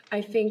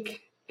 I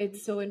think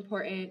it's so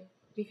important,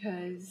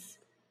 because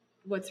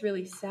what's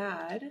really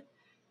sad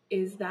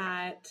is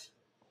that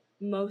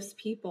most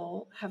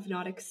people have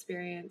not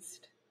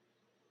experienced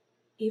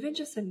even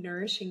just a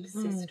nourishing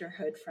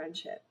sisterhood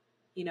friendship,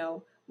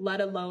 let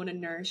alone a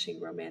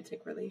nourishing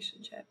romantic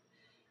relationship.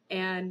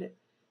 And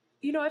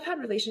I've had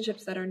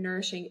relationships that are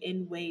nourishing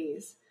in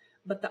ways,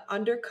 but the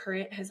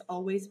undercurrent has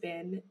always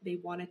been, they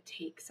want to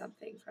take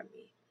something from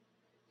me.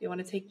 They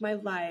want to take my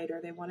light,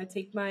 or they want to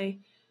take my,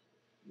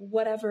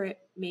 whatever it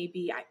may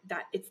be.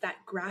 It's that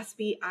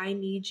graspy, I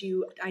need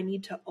you, I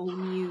need to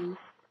own you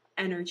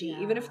energy.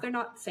 Even if they're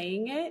not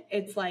saying it,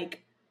 it's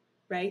like,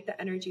 right, the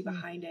energy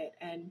behind it.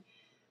 And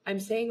I'm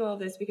saying all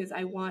this because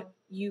I want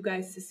you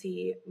guys to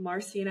see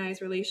Marcy and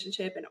I's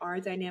relationship and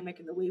our dynamic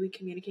and the way we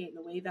communicate and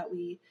the way that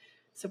we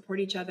support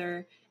each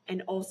other,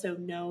 and also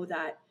know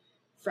that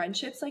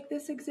friendships like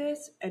this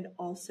exist, and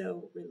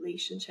also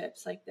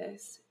relationships like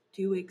this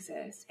do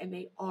exist, and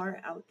they are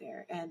out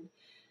there. And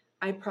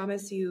I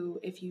promise you,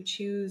 if you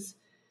choose,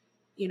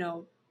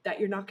 that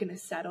you're not going to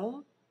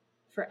settle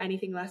for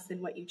anything less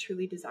than what you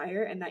truly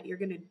desire, and that you're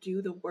going to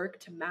do the work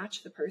to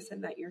match the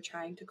person that you're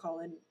trying to call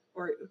in,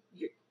 or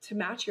to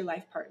match your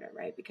life partner,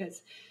 right?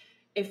 Because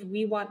if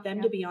we want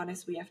them to be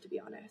honest, we have to be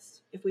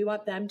honest. If we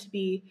want them to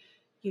be,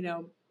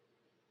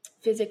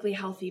 physically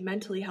healthy,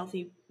 mentally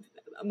healthy,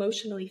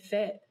 emotionally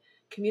fit,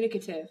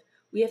 communicative,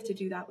 we have to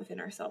do that within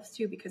ourselves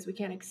too, because we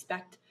can't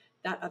expect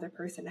that other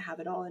person to have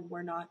it all, and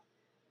we're not,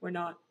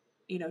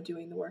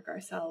 doing the work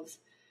ourselves.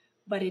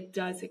 But it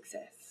does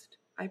exist,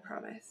 I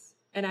promise.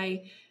 And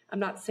I'm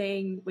not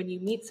saying when you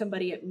meet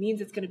somebody, it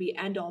means it's going to be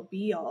end all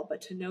be all,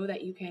 but to know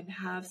that you can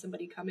have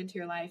somebody come into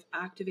your life,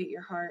 activate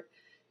your heart,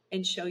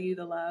 and show you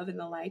the love and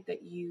the light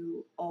that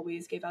you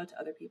always gave out to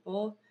other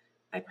people,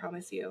 I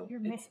promise you,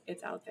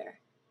 it's out there.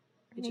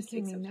 It just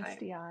takes some time.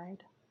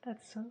 Misty-eyed.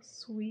 That's so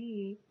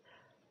sweet.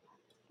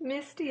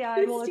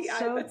 Misty-eyed. Well, it's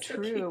so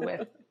true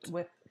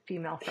with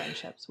female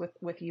friendships,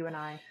 with you and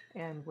I,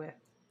 and with,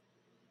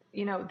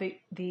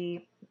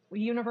 the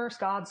universe,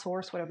 God,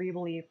 source, whatever you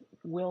believe,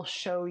 will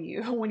show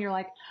you when you're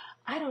like,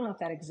 I don't know if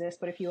that exists,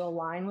 but if you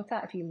align with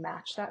that, if you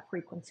match that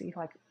frequency,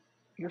 like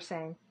you're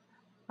saying,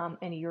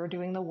 and you're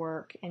doing the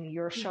work, and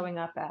you're showing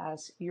up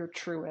as your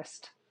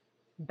truest,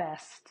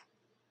 best,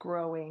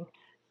 growing,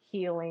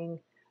 healing,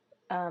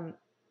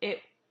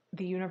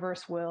 the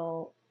universe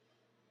will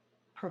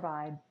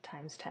provide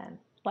times 10.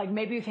 Like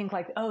maybe you think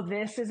like, oh,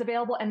 this is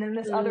available. And then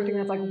this other thing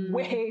that's like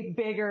way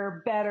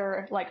bigger,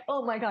 better. Like,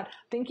 oh my God,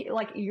 think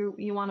like you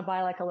want to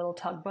buy like a little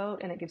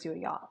tugboat and it gives you a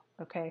yacht.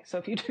 Okay. So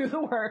if you do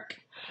the work,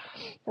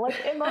 like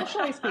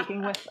emotionally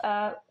speaking with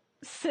a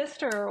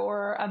sister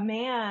or a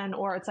man,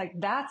 or it's like,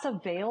 that's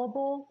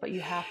available, but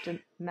you have to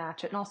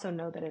match it and also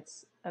know that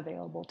it's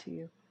available to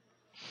you.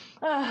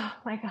 Oh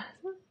my God.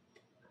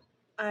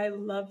 I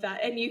love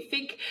that. And you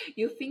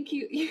will think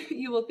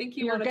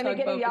you want a gonna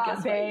get a tugboat, yacht, but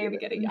guess babe. what? You're gonna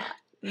get a yacht.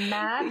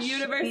 Match The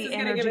universe the is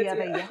gonna give energy it of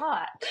to a you.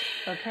 yacht,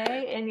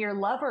 okay? In your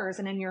lovers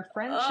and in your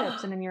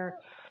friendships and in your,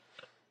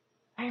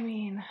 I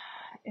mean,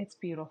 it's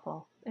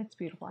beautiful. It's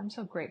beautiful. I'm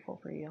so grateful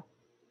for you.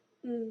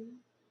 I'm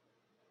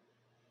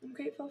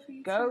grateful for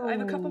you Go, too. I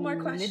have a couple more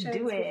questions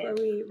do it. before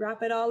we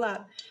wrap it all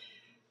up.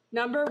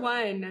 Number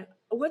one,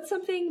 what's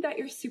something that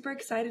you're super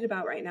excited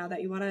about right now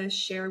that you want to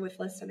share with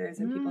listeners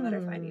and people that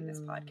are finding this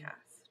podcast?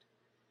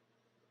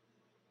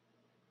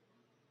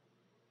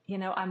 You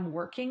know, I'm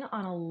working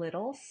on a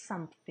little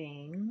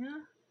something.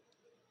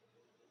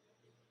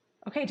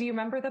 Okay, do you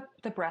remember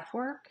the breath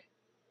work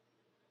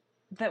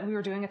that we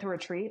were doing at the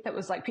retreat? That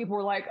was like, people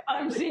were like,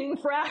 I'm seeing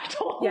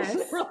fractals. Yes.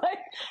 They were like,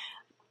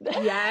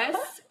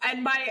 yes.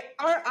 And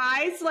our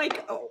eyes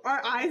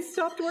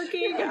stopped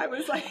working. I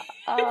was like,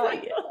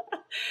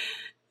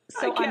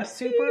 so I'm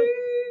super,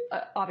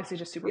 obviously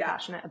just super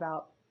passionate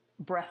about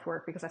breath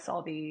work because I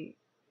saw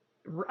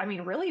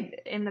really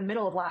in the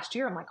middle of last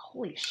year, I'm like,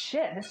 holy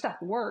shit, this stuff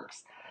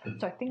works.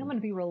 So I think I'm going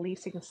to be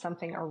releasing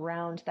something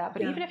around that.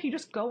 But even if you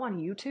just go on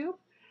YouTube,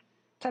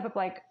 type of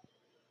like,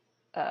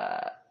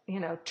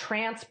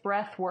 trance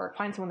breath work,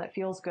 find someone that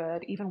feels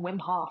good, even Wim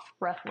Hof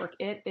breath work.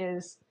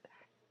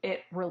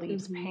 It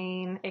relieves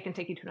pain. It can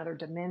take you to another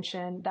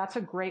dimension. That's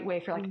a great way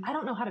if you're like, I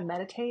don't know how to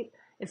meditate.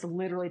 It's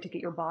literally to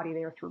get your body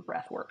there through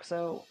breath work.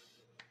 So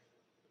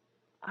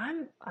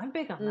I'm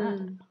big on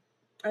that.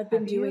 I've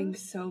been doing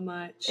so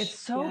much. It's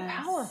so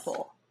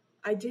powerful.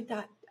 I did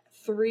that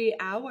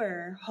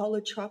 3-hour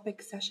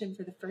holotropic session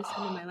for the first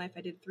time in my life.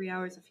 I did 3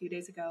 hours a few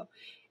days ago.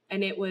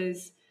 And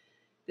this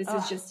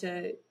is just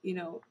to,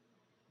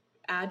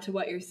 add to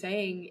what you're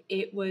saying.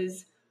 It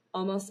was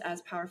almost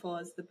as powerful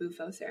as the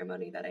Bufo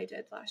ceremony that I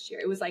did last year.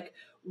 It was like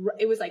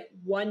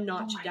one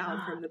notch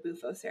down from the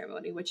Bufo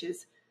ceremony, which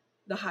is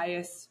the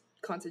highest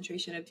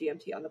concentration of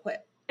DMT on the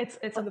planet. It's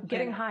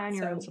getting high on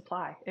your own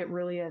supply. It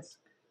really is.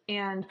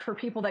 And for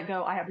people that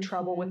go, I have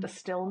trouble with the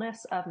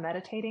stillness of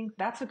meditating,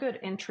 that's a good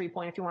entry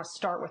point if you want to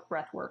start with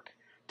breath work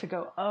to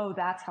go, oh,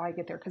 that's how I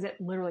get there. Because it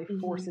literally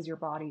forces your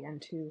body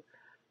into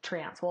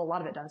trance. Well, a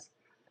lot of it does.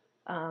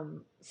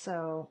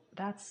 So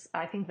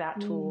I think that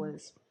tool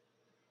is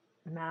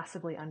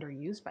massively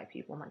underused by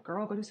people. I'm like,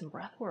 girl, go do some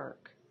breath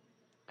work.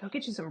 Go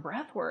get you some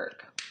breath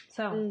work.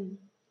 So,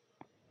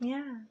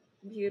 yeah.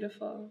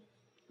 Beautiful.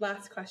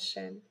 Last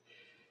question.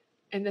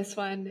 And this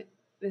one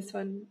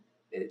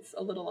is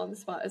a little on the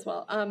spot as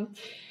well.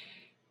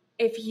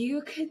 If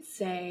you could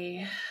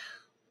say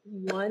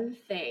one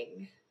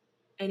thing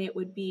and it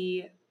would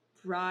be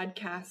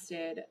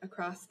broadcasted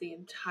across the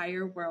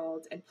entire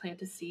world and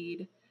plant a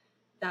seed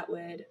that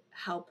would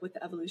help with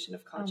the evolution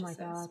of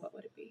consciousness, what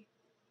would it be?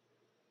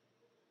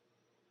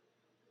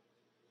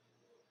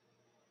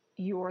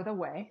 You're the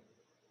way.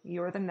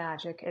 You're the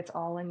magic. It's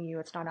all in you.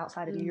 It's not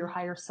outside of you. Your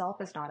higher self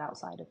is not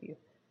outside of you.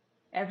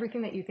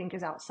 Everything that you think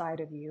is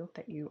outside of you,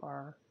 that you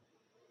are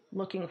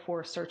looking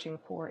for, searching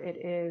for,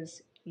 it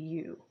is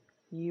you.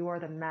 You are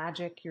the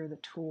magic. You're the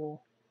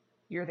tool.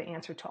 You're the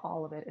answer to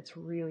all of it. It's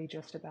really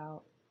just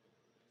about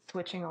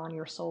switching on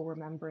your soul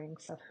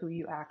remembrance of who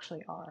you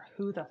actually are,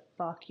 who the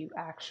fuck you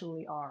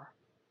actually are.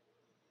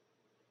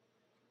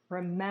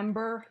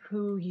 Remember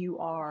who you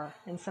are.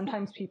 And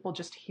sometimes people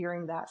just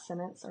hearing that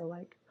sentence are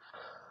like,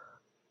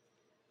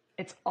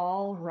 it's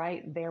all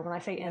right there. When I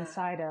say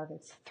inside of,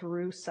 it's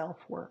through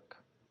self-work.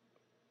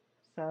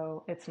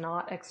 So it's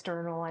not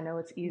external. I know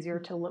it's easier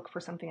to look for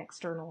something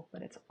external,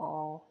 but it's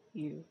all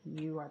you.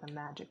 You are the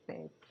magic,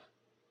 babe.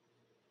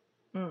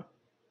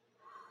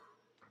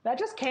 That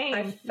just came.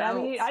 I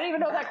didn't even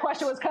know that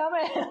question was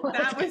coming.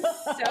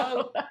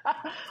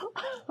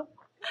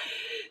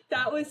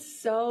 That was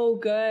so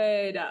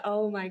good.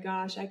 Oh my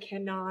gosh. I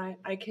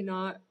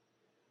cannot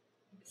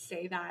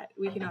say that.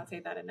 We cannot say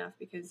that enough,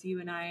 because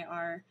you and I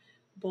are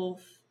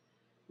both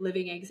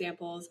living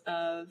examples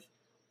of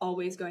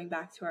always going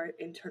back to our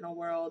internal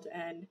world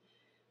and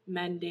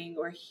mending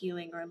or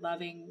healing or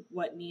loving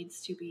what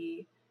needs to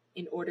be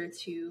in order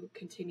to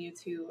continue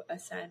to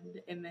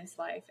ascend in this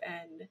life.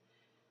 And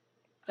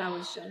that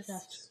was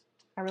just...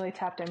 I really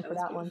tapped in for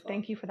that one.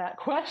 Thank you for that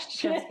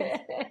question.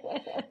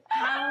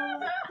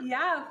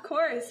 Yeah, of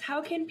course.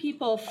 How can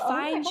people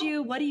find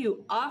you? What do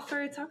you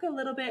offer? Talk a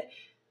little bit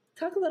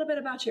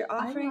about your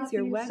offerings,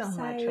 your website. So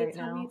much right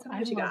now.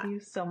 I love you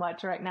so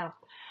much right now.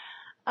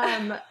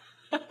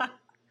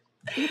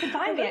 You can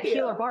find me at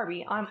Healer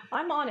Barbie. I'm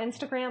on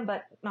Instagram,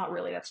 but not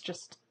really. That's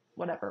just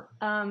whatever.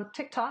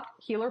 TikTok,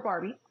 Healer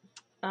Barbie.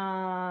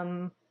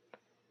 And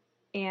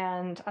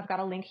I've got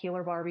a link,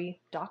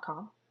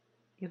 healerbarbie.com.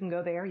 You can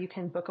go there. You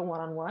can book a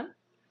one-on-one.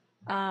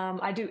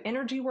 I do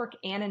energy work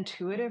and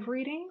intuitive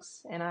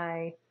readings, and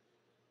I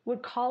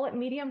would call it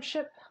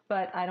mediumship,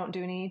 but I don't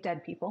do any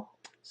dead people.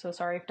 So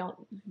sorry if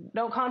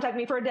don't contact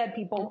me for a dead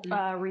people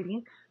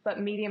reading, but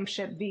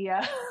mediumship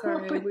via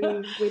sorry, we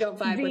don't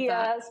vibe via with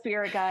that.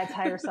 Spirit guides,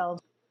 higher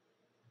selves.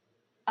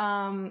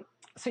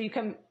 So you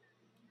can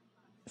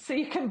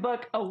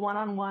book a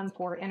one-on-one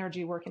for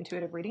energy work,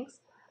 intuitive readings.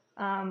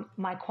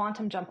 My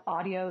quantum jump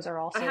audios are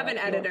also. I have an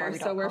editor,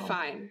 so we're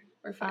fine.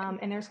 We're fine.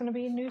 And there's going to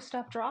be new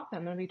stuff dropping.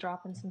 I'm going to be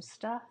dropping some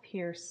stuff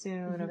here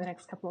soon over the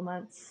next couple of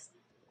months.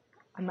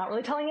 I'm not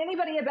really telling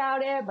anybody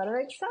about it, but I'm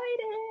excited.